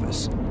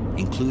surface,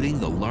 including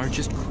the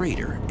largest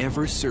crater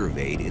ever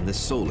surveyed in the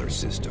solar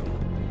system.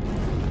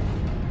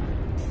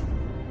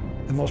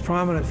 The most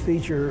prominent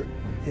feature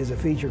is a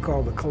feature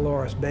called the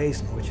Caloris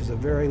Basin, which is a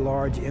very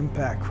large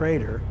impact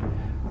crater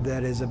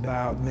that is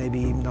about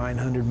maybe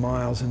 900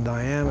 miles in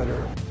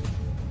diameter.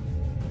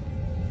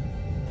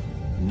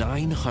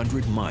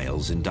 900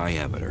 miles in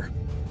diameter.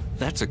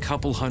 That's a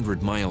couple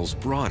hundred miles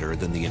broader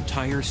than the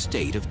entire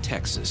state of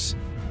Texas.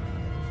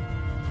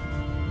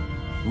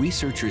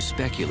 Researchers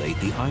speculate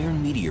the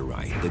iron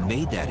meteorite that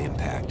made that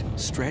impact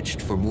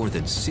stretched for more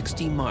than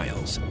 60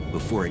 miles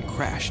before it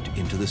crashed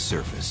into the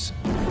surface.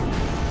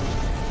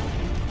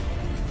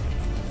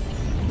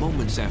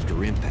 Moments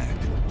after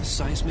impact,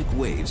 seismic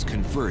waves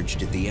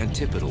converged at the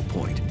antipodal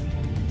point,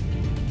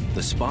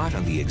 the spot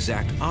on the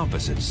exact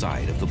opposite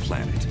side of the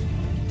planet.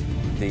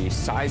 The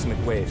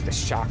seismic waves, the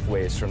shock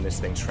waves from this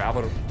thing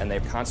traveled, and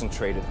they've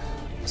concentrated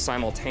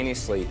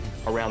simultaneously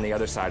around the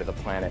other side of the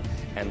planet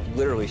and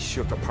literally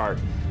shook apart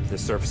the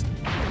surface.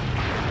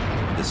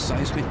 The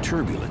seismic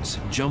turbulence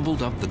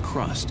jumbled up the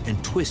crust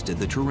and twisted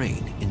the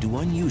terrain into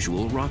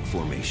unusual rock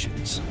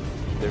formations.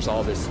 There's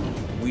all this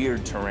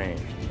weird terrain.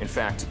 In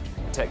fact,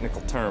 the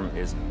technical term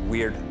is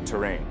weird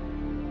terrain.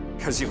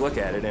 Because you look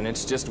at it and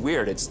it's just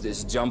weird.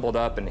 It's jumbled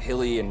up and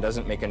hilly and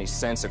doesn't make any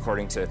sense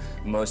according to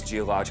most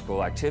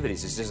geological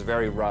activities. It's just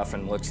very rough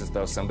and looks as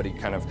though somebody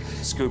kind of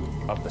scooped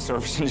up the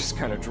surface and just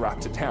kind of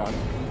dropped it down.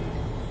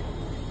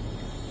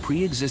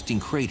 Pre-existing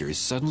craters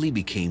suddenly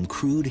became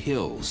crude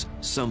hills,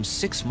 some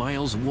 6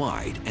 miles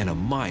wide and a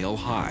mile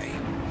high.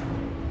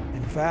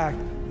 In fact,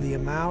 the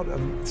amount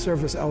of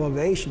surface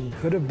elevation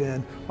could have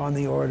been on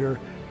the order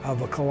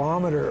of a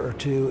kilometer or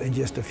two in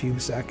just a few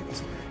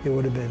seconds. It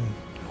would have been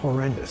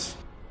horrendous.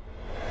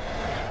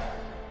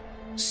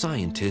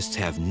 Scientists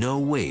have no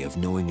way of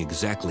knowing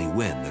exactly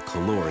when the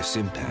Caloris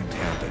impact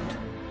happened,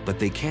 but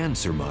they can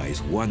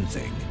surmise one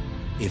thing.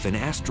 If an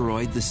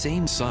asteroid the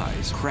same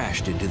size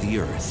crashed into the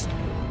Earth,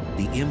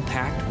 the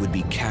impact would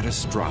be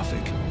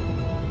catastrophic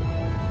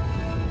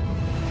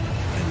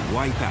and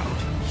wipe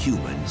out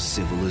human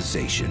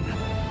civilization.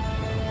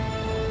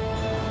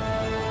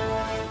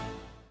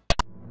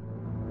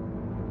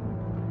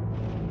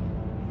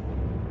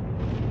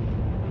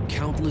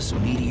 Countless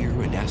meteor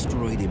and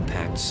asteroid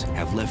impacts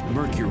have left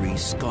Mercury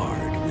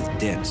scarred with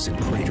dents and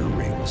crater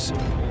rings.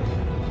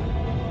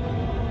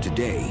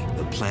 Today,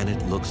 the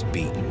planet looks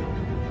beaten,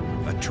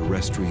 a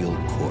terrestrial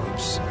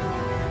corpse.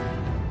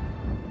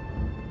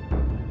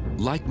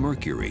 Like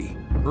Mercury,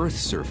 Earth's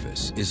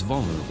surface is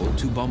vulnerable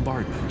to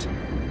bombardment.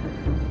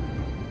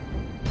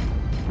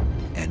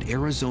 And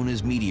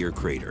Arizona's meteor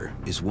crater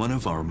is one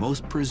of our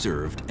most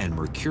preserved and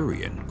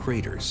Mercurian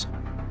craters.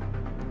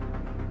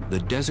 The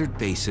desert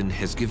basin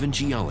has given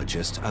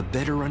geologists a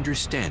better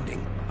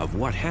understanding of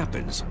what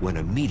happens when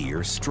a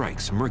meteor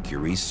strikes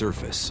Mercury's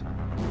surface.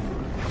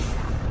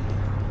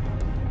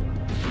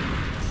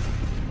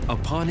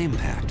 Upon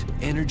impact,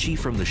 energy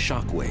from the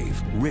shock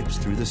wave rips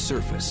through the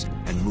surface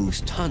and moves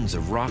tons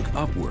of rock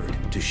upward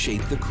to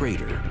shape the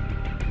crater.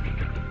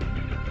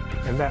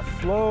 And that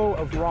flow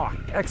of rock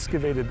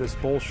excavated this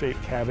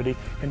bowl-shaped cavity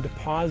and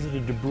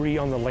deposited debris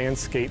on the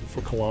landscape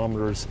for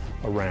kilometers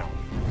around.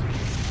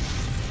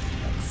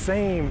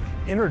 Same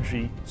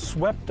energy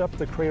swept up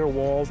the crater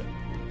walls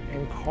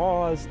and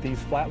caused these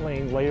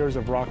flat-laying layers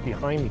of rock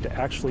behind me to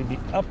actually be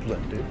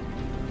uplifted.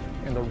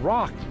 And the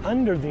rock,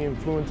 under the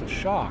influence of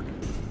shock,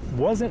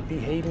 wasn't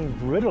behaving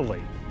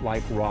brittly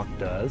like rock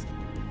does,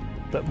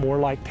 but more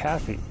like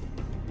taffy.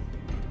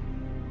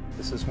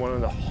 This is one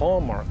of the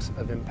hallmarks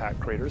of impact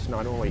craters,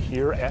 not only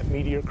here at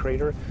Meteor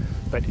Crater,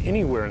 but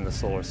anywhere in the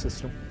solar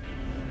system.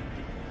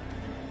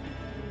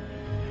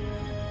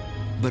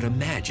 But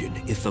imagine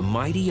if the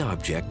mighty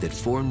object that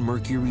formed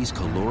Mercury's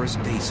Caloris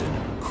Basin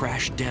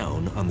crashed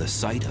down on the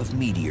site of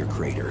Meteor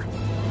Crater.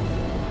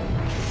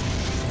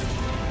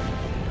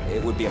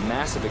 It would be a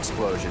massive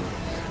explosion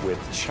with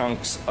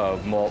chunks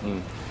of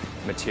molten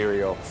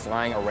material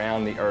flying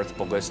around the Earth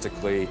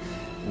ballistically,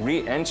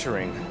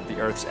 re-entering the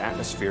Earth's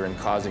atmosphere and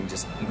causing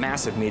just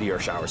massive meteor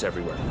showers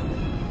everywhere.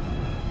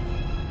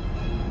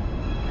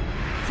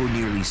 For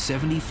nearly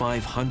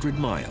 7,500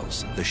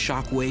 miles, the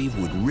shock wave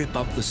would rip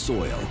up the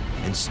soil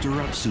and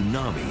stir up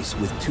tsunamis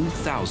with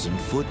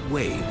 2,000-foot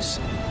waves.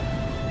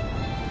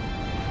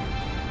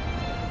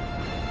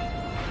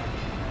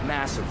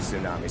 massive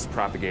tsunamis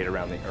propagate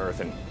around the Earth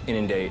and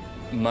inundate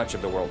much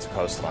of the world's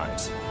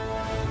coastlines.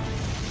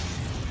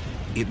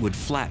 It would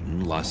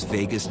flatten Las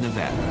Vegas,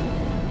 Nevada,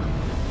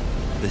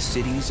 the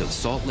cities of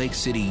Salt Lake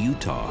City,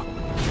 Utah,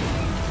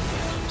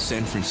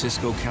 San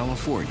Francisco,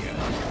 California,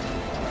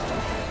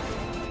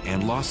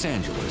 and Los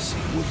Angeles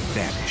would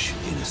vanish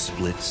in a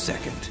split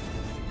second.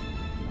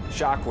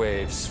 Shock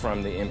waves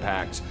from the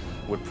impact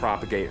would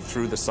propagate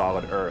through the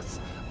solid Earth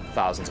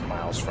thousands of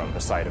miles from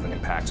the site of an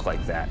impact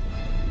like that.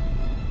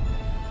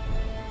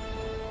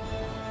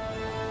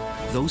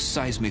 Those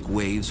seismic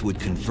waves would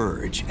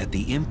converge at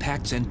the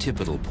impact's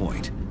antipodal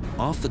point,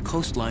 off the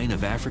coastline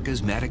of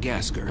Africa's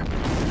Madagascar,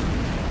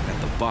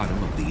 at the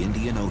bottom of the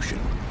Indian Ocean.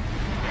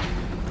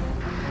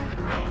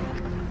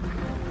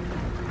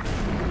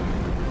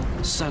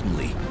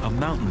 Suddenly, a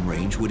mountain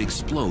range would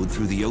explode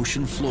through the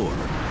ocean floor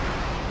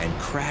and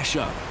crash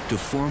up to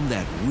form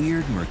that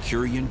weird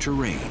Mercurian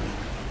terrain.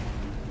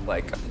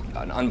 Like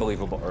an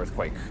unbelievable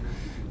earthquake,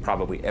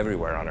 probably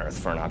everywhere on Earth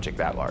for an object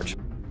that large.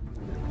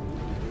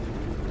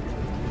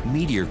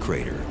 Meteor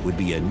crater would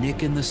be a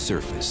nick in the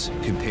surface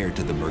compared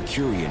to the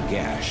Mercurian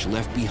gash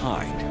left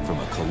behind from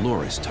a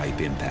Calorus-type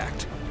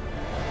impact.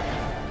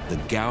 The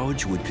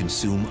gouge would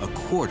consume a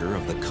quarter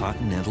of the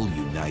continental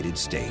United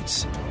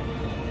States.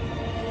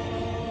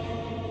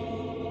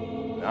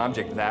 An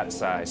object that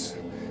size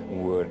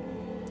would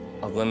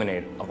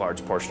eliminate a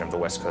large portion of the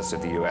west coast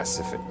of the U.S.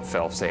 If it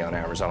fell, say, on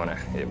Arizona.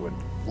 It would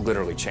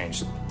literally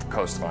change the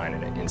coastline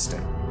in an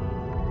instant.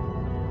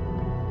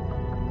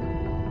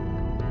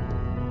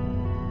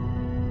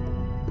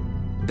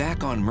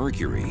 Back on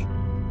Mercury,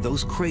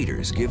 those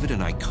craters give it an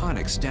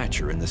iconic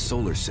stature in the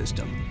solar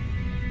system,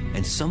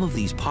 and some of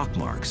these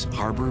pockmarks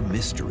harbor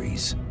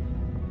mysteries.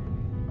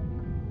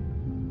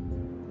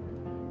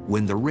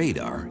 When the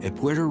radar at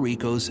Puerto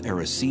Rico's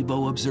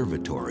Arecibo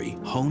Observatory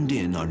honed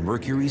in on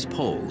Mercury's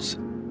poles,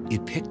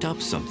 it picked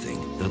up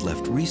something that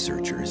left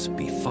researchers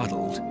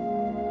befuddled.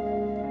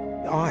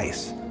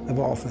 Ice, of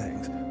all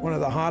things. One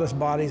of the hottest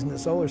bodies in the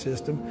solar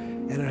system,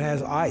 and it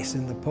has ice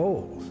in the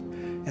poles.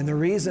 And the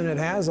reason it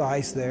has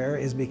ice there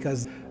is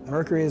because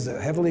Mercury is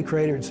a heavily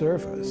cratered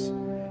surface.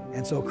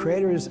 And so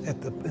craters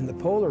in the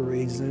polar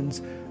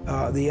regions,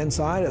 the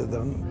inside of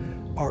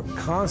them, are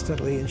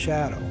constantly in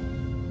shadow.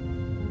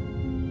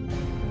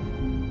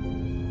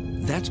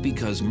 That's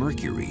because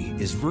Mercury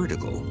is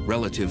vertical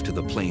relative to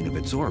the plane of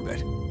its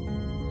orbit.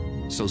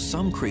 So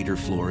some crater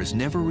floors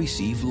never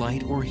receive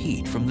light or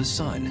heat from the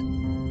sun.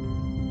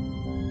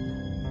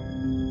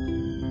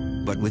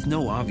 But with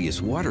no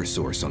obvious water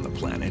source on the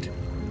planet,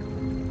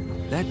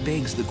 that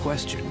begs the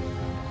question,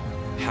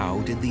 how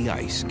did the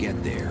ice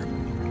get there?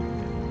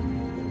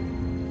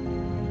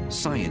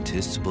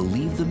 Scientists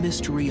believe the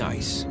mystery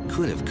ice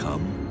could have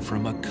come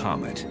from a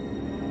comet.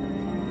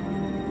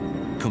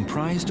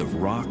 Comprised of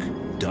rock,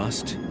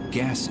 dust,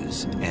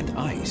 gases, and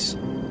ice,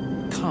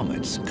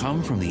 comets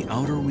come from the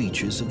outer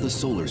reaches of the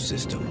solar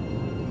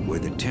system, where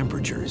the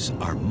temperatures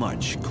are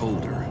much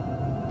colder.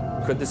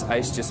 Could this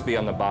ice just be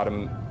on the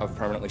bottom of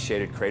permanently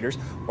shaded craters,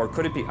 or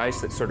could it be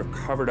ice that's sort of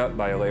covered up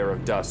by a layer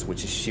of dust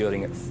which is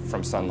shielding it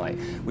from sunlight?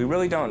 We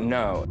really don't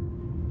know.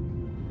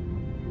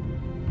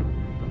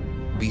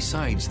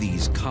 Besides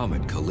these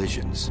comet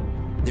collisions,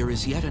 there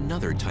is yet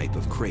another type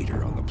of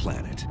crater on the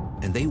planet,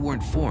 and they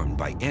weren't formed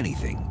by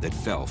anything that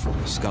fell from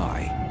the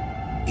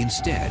sky.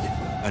 Instead,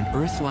 an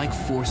Earth-like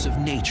force of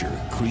nature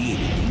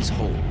created these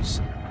holes,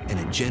 and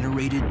it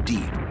generated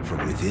deep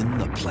from within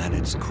the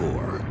planet's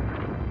core.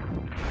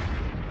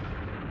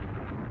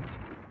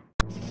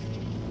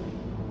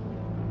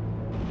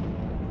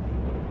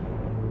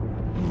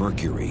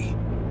 Mercury.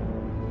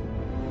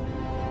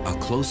 A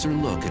closer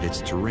look at its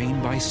terrain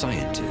by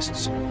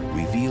scientists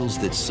reveals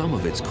that some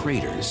of its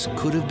craters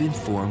could have been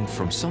formed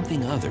from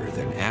something other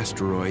than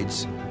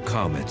asteroids,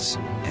 comets,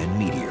 and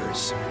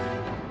meteors.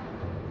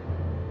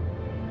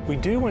 We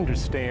do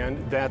understand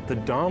that the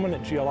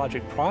dominant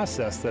geologic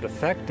process that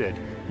affected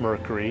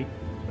Mercury,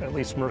 at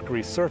least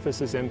Mercury's surface,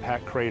 is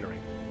impact cratering.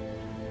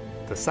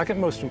 The second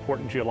most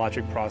important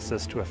geologic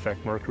process to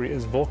affect Mercury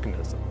is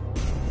volcanism.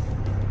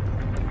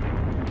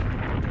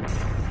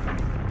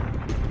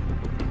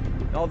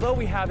 Although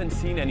we haven't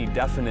seen any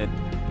definite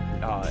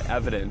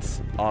evidence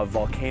of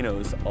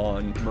volcanoes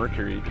on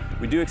Mercury,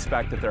 we do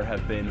expect that there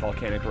have been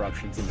volcanic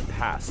eruptions in the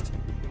past.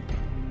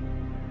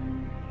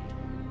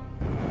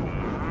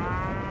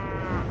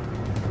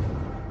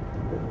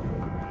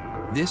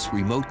 This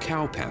remote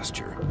cow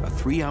pasture, a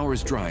 3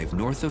 hours drive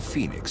north of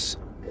Phoenix,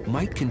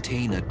 might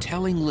contain a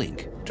telling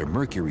link to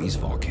Mercury's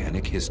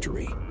volcanic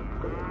history.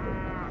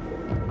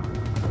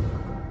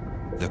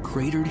 The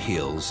cratered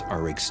hills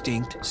are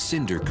extinct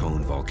cinder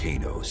cone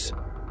volcanoes,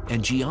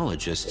 and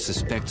geologists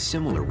suspect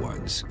similar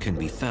ones can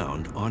be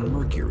found on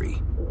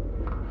Mercury.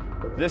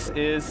 This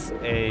is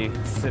a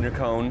cinder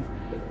cone.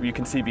 You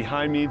can see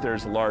behind me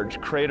there's a large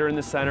crater in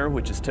the center,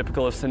 which is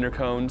typical of cinder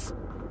cones.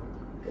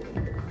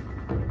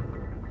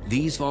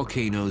 These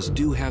volcanoes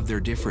do have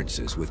their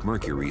differences with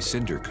Mercury's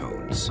cinder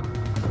cones.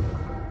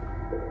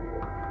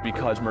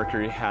 Because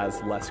Mercury has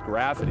less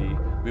gravity,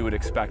 we would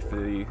expect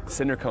the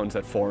cinder cones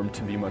that form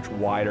to be much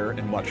wider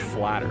and much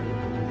flatter.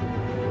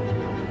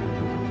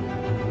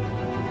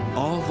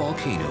 All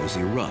volcanoes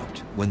erupt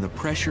when the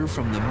pressure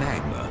from the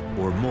magma,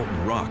 or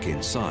molten rock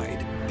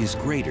inside, is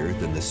greater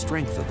than the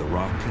strength of the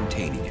rock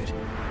containing it.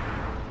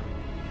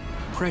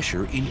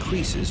 Pressure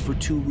increases for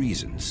two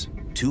reasons: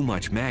 too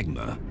much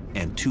magma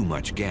and too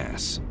much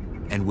gas.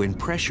 And when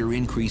pressure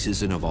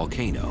increases in a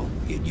volcano,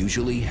 it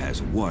usually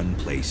has one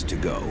place to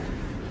go.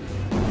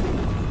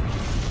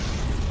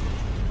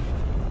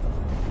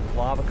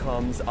 Lava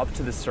comes up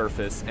to the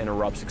surface and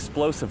erupts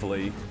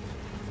explosively.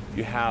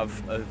 You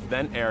have a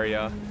vent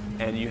area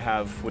and you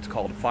have what's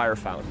called a fire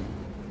fountain.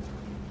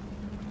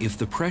 If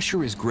the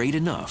pressure is great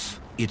enough,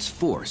 its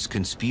force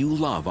can spew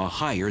lava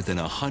higher than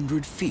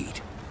 100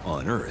 feet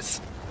on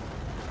Earth.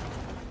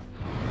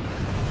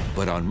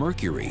 But on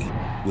Mercury,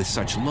 with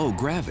such low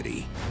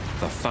gravity,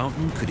 the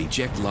fountain could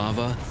eject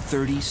lava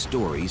 30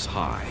 stories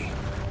high.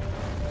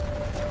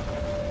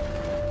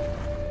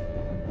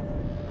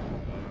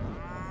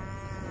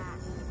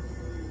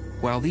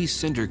 While these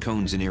cinder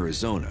cones in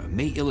Arizona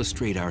may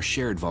illustrate our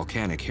shared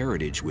volcanic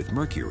heritage with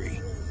Mercury,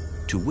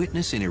 to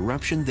witness an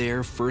eruption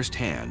there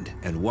firsthand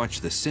and watch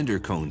the cinder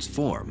cones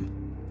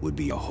form would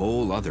be a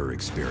whole other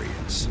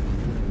experience.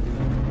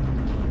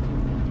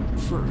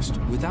 First,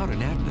 without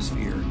an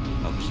atmosphere,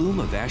 a plume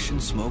of ash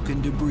and smoke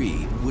and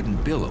debris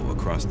wouldn't billow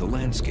across the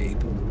landscape.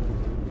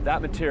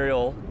 That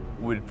material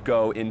would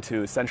go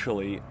into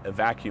essentially a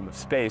vacuum of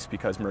space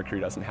because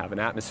Mercury doesn't have an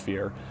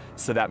atmosphere,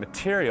 so that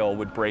material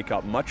would break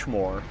up much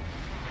more.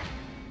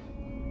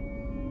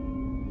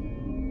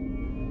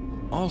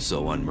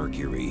 Also on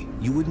Mercury,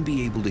 you wouldn't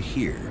be able to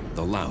hear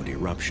the loud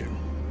eruption.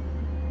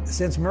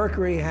 Since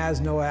Mercury has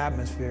no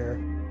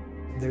atmosphere,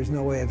 there's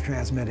no way of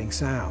transmitting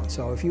sound.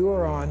 So if you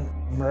were on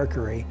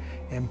Mercury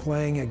and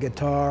playing a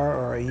guitar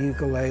or a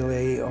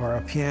ukulele or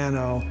a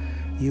piano,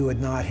 you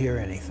would not hear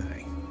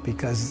anything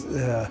because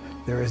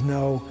there is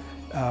no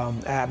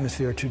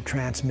atmosphere to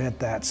transmit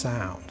that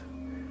sound.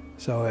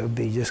 So it would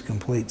be just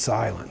complete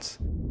silence.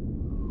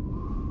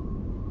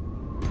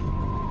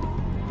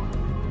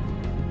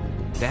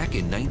 Back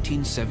in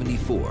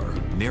 1974,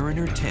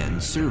 Mariner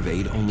 10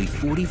 surveyed only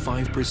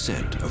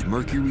 45% of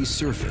Mercury's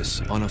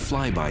surface on a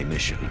flyby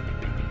mission.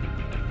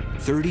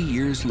 30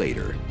 years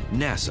later,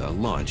 NASA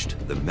launched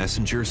the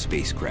Messenger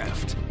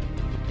spacecraft.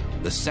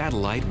 The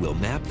satellite will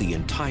map the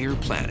entire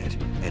planet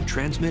and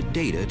transmit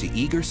data to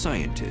eager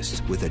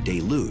scientists with a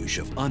deluge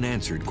of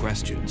unanswered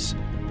questions.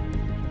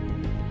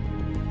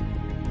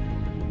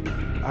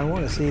 I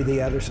want to see the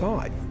other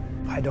side.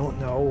 I don't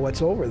know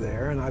what's over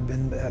there,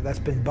 and that's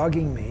been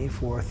bugging me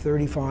for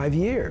 35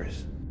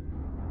 years.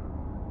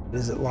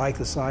 Is it like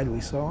the side we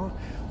saw,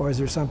 or is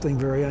there something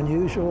very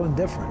unusual and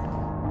different?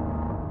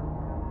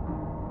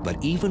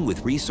 But even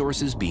with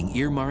resources being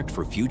earmarked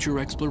for future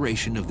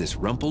exploration of this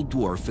rumpled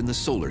dwarf in the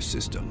solar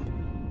system,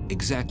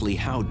 exactly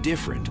how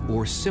different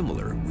or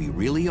similar we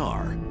really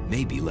are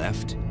may be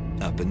left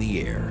up in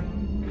the air.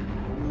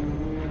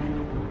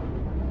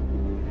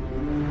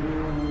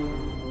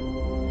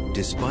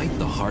 Despite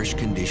the harsh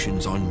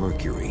conditions on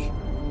Mercury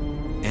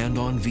and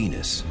on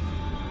Venus,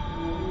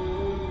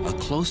 a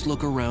close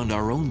look around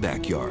our own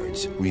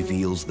backyards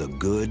reveals the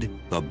good,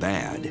 the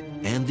bad,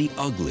 and the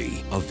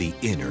ugly of the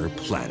inner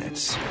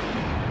planets.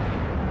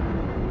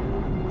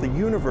 The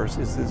universe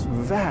is this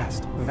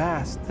vast,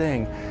 vast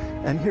thing,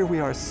 and here we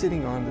are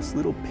sitting on this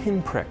little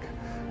pinprick.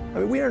 I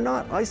mean, we are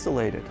not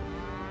isolated.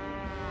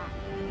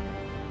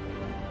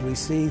 We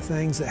see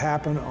things that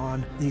happen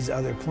on these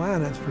other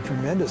planets for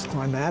tremendous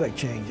climatic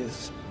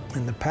changes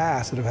in the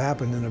past that have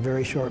happened in a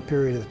very short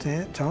period of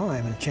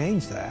time and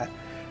changed that.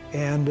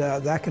 And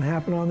that can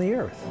happen on the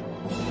Earth.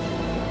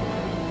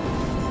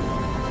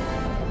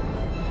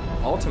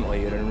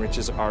 Ultimately, it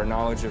enriches our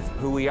knowledge of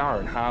who we are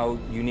and how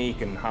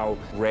unique and how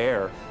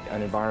rare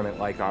an environment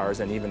like ours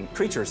and even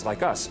creatures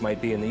like us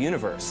might be in the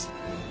universe.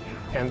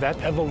 And that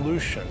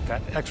evolution,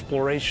 that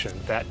exploration,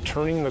 that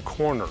turning the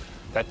corner,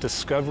 that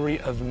discovery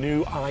of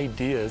new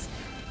ideas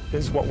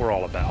is what we're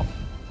all about.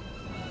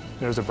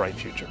 There's a bright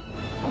future.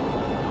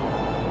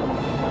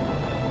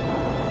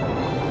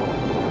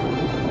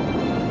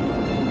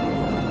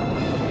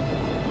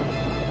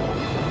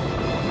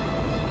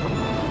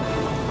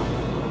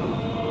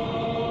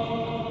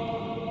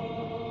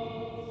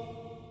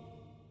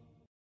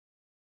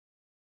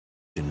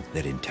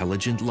 That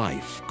intelligent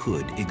life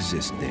could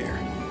exist there.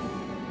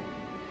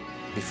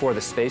 Before the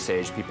space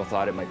age, people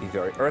thought it might be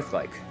very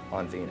Earth-like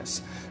on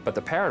Venus. But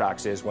the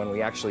paradox is when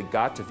we actually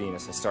got to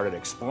Venus and started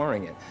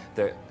exploring it,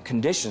 the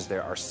conditions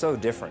there are so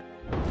different.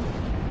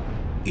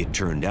 It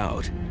turned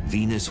out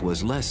Venus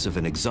was less of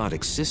an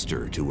exotic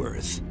sister to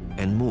Earth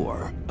and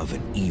more of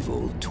an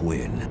evil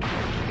twin.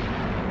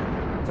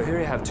 So here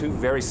you have two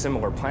very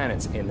similar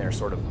planets in their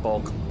sort of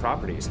bulk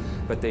properties,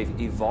 but they've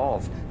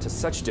evolved to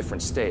such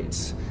different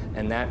states.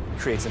 And that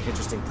creates an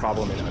interesting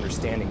problem in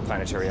understanding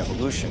planetary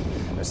evolution,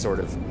 a sort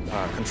of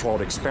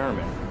controlled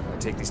experiment.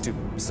 Take these two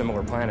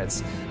similar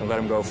planets and let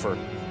them go for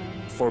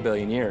 4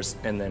 billion years,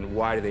 and then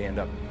why do they end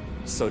up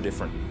so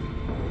different?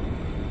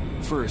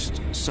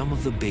 First, some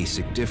of the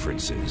basic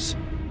differences.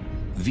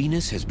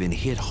 Venus has been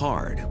hit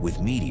hard with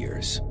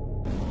meteors.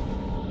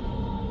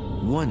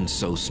 One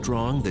so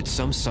strong that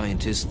some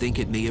scientists think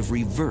it may have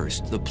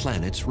reversed the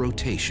planet's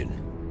rotation.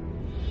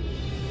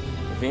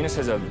 Venus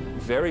has a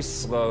very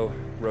slow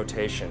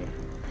rotation,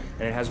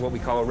 and it has what we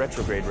call a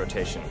retrograde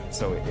rotation.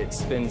 So it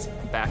spins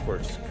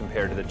backwards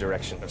compared to the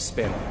direction of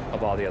spin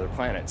of all the other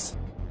planets.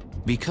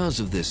 Because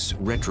of this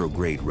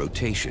retrograde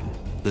rotation,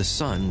 the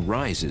sun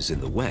rises in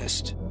the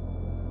west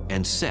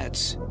and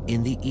sets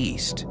in the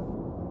east.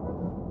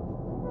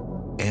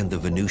 And the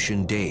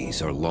Venusian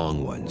days are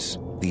long ones.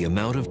 The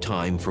amount of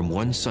time from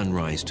one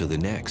sunrise to the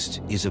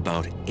next is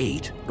about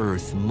 8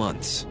 Earth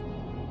months.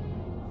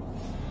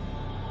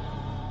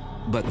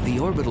 But the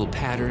orbital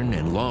pattern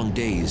and long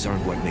days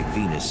aren't what make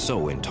Venus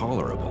so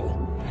intolerable.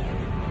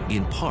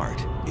 In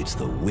part, it's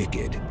the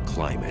wicked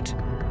climate.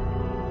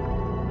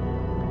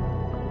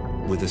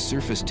 With a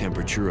surface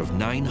temperature of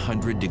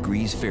 900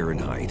 degrees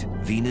Fahrenheit,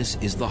 Venus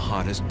is the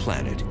hottest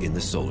planet in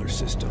the solar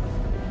system.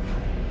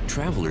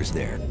 Travelers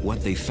there,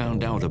 what they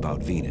found out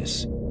about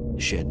Venus,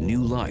 shed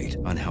new light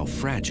on how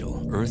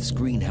fragile Earth's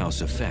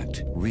greenhouse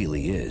effect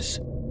really is.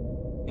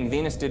 And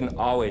Venus didn't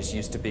always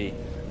used to be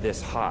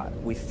this hot.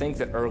 We think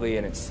that early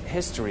in its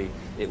history,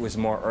 it was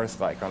more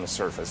Earth-like on the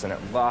surface, and it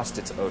lost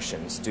its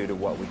oceans due to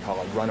what we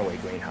call a runaway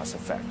greenhouse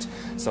effect.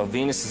 So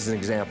Venus is an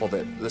example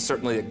that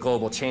certainly that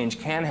global change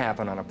can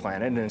happen on a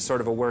planet, and it's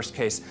sort of a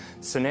worst-case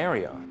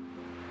scenario.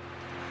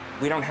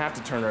 We don't have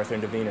to turn Earth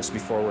into Venus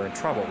before we're in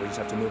trouble. We just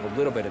have to move a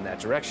little bit in that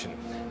direction.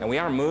 And we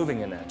are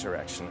moving in that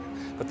direction.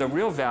 But the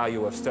real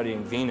value of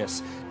studying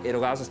Venus, it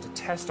allows us to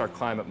test our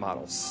climate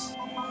models.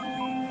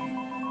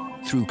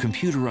 Through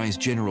computerized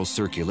general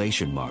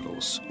circulation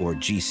models, or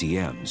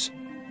GCMs,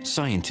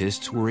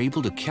 scientists were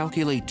able to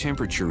calculate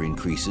temperature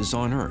increases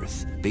on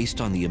Earth based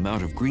on the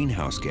amount of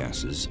greenhouse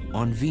gases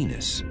on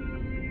Venus.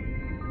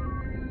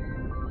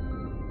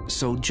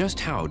 So just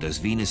how does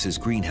Venus's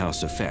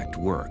greenhouse effect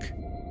work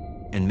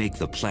and make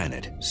the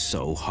planet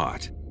so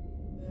hot?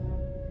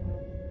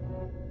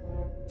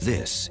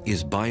 This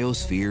is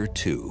Biosphere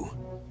 2.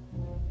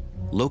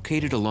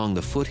 Located along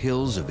the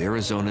foothills of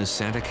Arizona's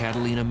Santa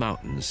Catalina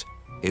Mountains,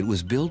 it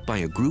was built by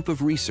a group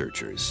of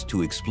researchers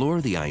to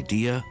explore the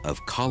idea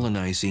of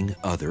colonizing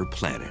other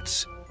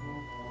planets.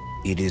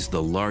 It is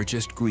the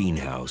largest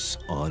greenhouse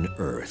on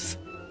Earth.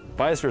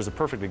 Biosphere is a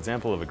perfect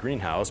example of a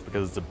greenhouse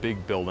because it's a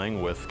big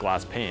building with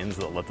glass panes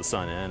that let the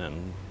sun in,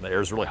 and the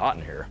air is really hot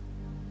in here.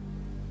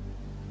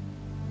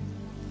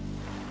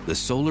 The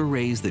solar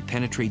rays that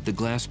penetrate the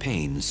glass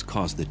panes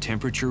cause the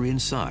temperature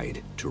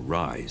inside to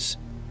rise.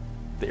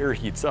 The air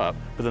heats up,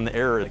 but then the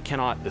air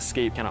cannot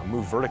escape, cannot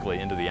move vertically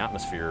into the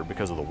atmosphere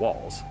because of the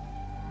walls.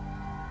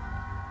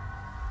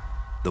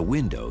 The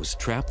windows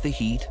trap the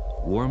heat,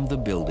 warm the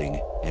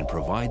building, and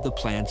provide the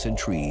plants and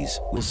trees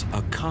with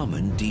a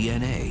common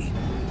DNA.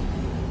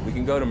 We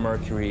can go to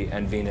Mercury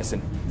and Venus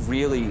and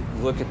really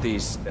look at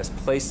these as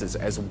places,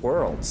 as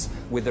worlds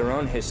with their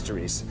own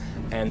histories,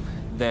 and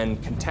then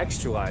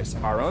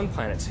contextualize our own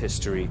planet's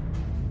history.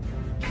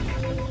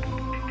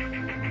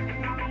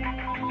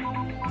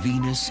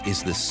 Venus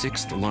is the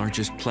 6th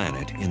largest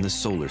planet in the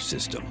solar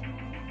system.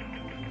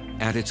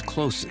 At its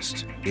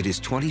closest, it is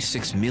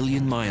 26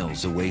 million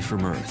miles away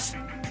from Earth.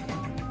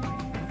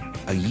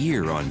 A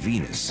year on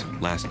Venus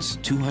lasts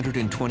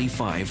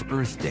 225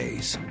 Earth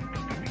days.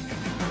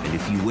 And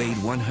if you weighed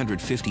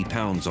 150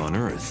 pounds on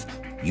Earth,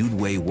 you'd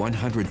weigh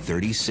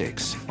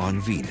 136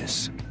 on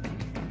Venus.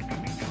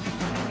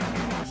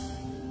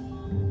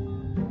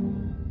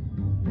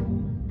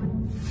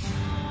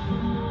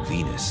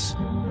 Venus.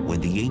 When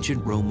the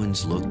ancient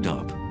Romans looked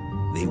up,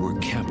 they were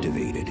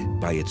captivated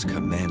by its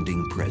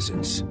commanding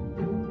presence.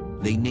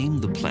 They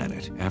named the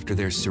planet after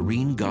their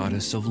serene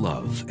goddess of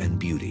love and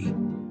beauty.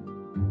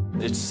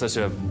 It's such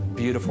a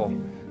beautiful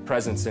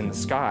presence in the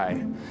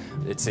sky.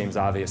 It seems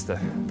obvious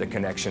the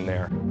connection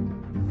there.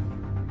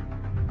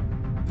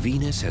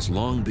 Venus has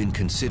long been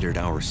considered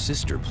our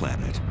sister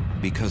planet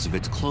because of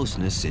its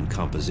closeness in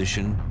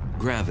composition,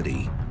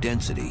 gravity,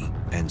 density,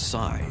 and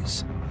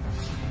size.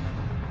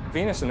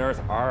 Venus and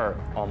Earth are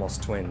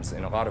almost twins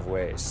in a lot of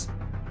ways.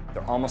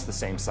 They're almost the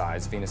same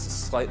size. Venus is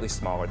slightly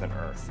smaller than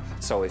Earth.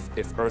 So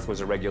if Earth was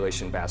a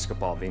regulation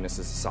basketball, Venus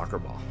is a soccer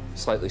ball,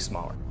 slightly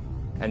smaller.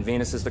 And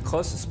Venus is the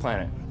closest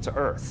planet to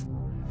Earth.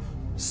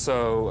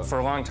 So for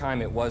a long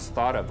time, it was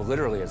thought of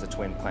literally as a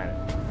twin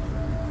planet.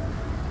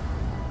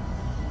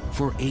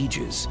 For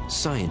ages,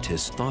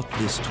 scientists thought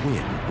this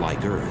twin,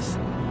 like Earth,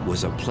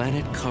 was a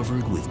planet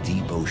covered with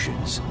deep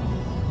oceans,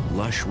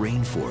 lush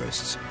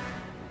rainforests,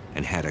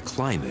 and had a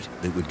climate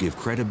that would give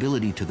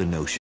credibility to the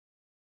notion.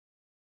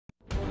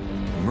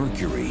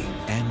 Mercury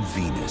and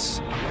Venus,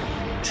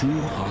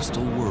 two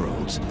hostile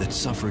worlds that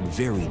suffered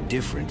very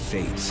different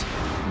fates.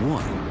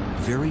 One,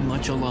 very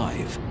much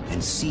alive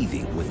and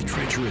seething with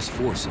treacherous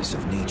forces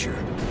of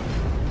nature.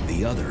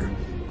 The other,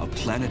 a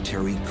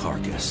planetary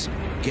carcass,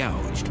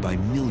 gouged by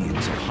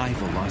millions of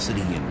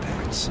high-velocity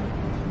impacts.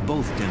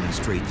 Both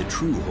demonstrate the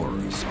true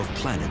horrors of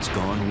planets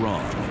gone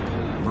wrong.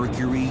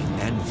 Mercury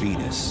and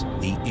Venus,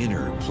 the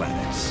inner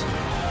planets.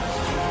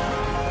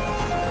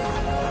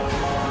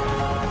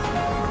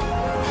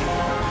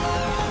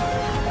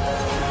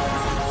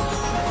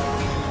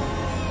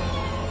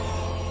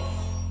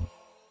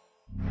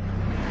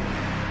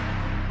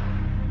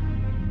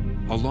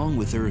 Along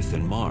with Earth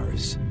and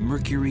Mars,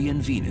 Mercury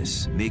and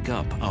Venus make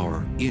up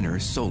our inner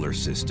solar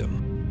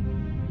system.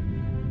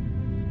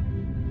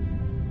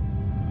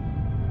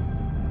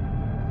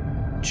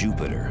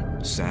 Jupiter,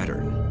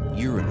 Saturn,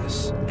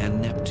 Uranus,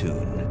 and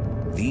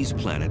Neptune. These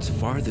planets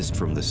farthest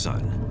from the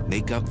Sun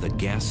make up the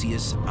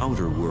gaseous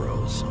outer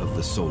worlds of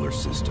the solar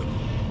system.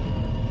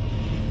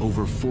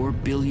 Over 4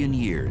 billion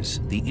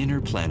years, the inner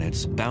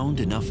planets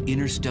bound enough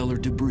interstellar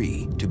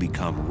debris to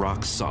become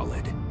rock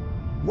solid.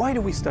 Why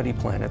do we study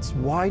planets?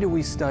 Why do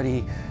we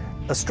study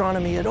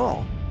astronomy at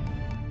all?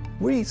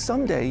 We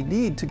someday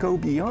need to go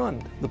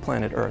beyond the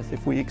planet Earth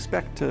if we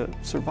expect to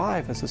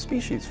survive as a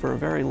species for a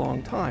very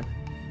long time.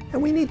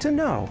 And we need to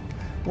know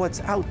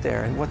what's out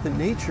there and what the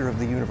nature of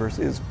the universe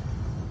is.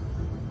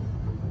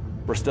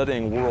 We're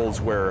studying worlds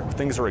where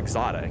things are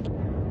exotic,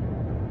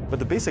 but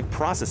the basic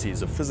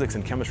processes of physics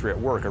and chemistry at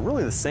work are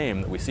really the same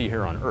that we see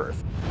here on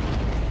Earth.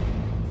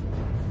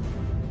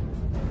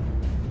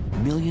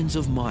 Millions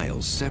of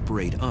miles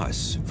separate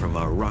us from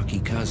our rocky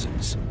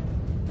cousins.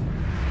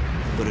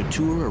 But a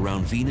tour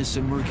around Venus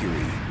and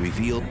Mercury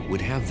revealed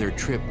would have their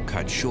trip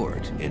cut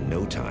short in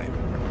no time.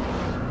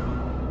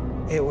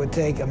 It would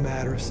take a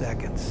matter of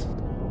seconds,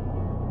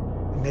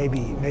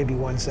 maybe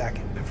 1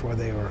 second before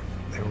they were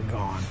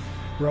gone,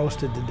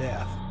 roasted to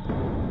death.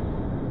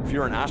 If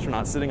you're an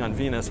astronaut sitting on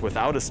Venus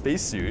without a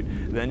spacesuit,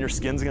 then your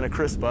skin's going to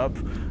crisp up.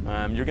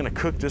 You're going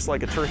to cook just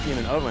like a turkey in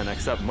an oven,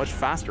 except much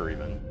faster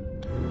even.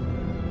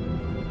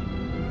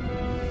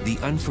 The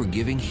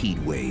unforgiving heat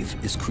wave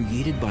is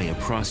created by a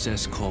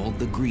process called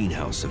the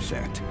greenhouse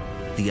effect,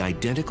 the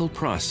identical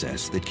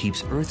process that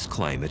keeps Earth's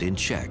climate in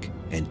check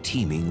and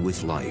teeming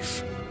with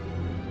life.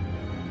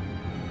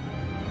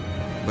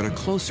 But a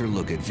closer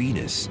look at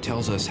Venus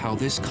tells us how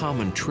this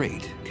common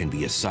trait can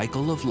be a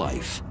cycle of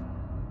life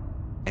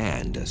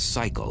and a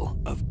cycle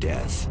of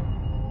death.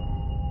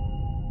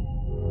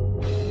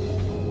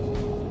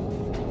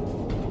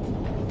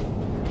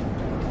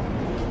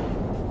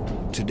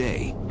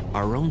 Today,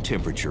 our own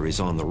temperature is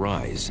on the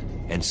rise,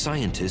 and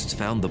scientists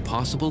found the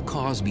possible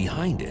cause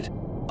behind it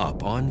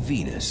up on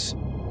Venus.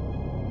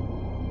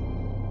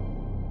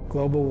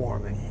 Global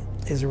warming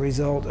is a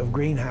result of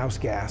greenhouse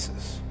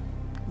gases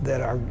that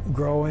are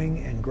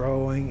growing and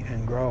growing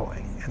and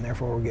growing, and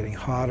therefore we're getting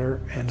hotter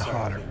and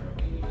hotter.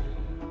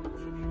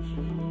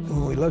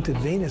 When we looked at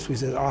Venus, we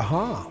said,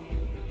 aha,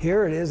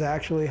 here it is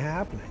actually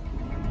happening.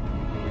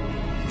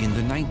 In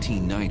the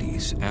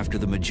 1990s, after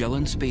the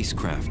Magellan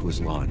spacecraft was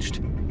launched,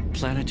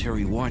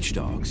 planetary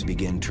watchdogs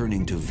began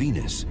turning to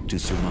Venus to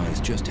surmise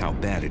just how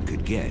bad it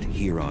could get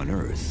here on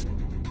Earth.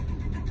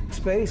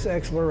 Space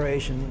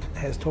exploration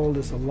has told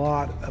us a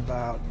lot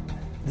about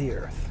the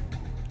Earth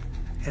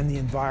and the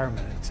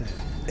environment it's in.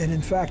 And in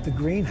fact, the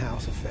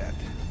greenhouse effect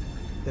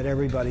that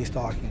everybody's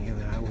talking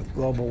about with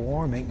global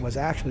warming was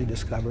actually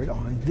discovered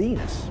on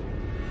Venus.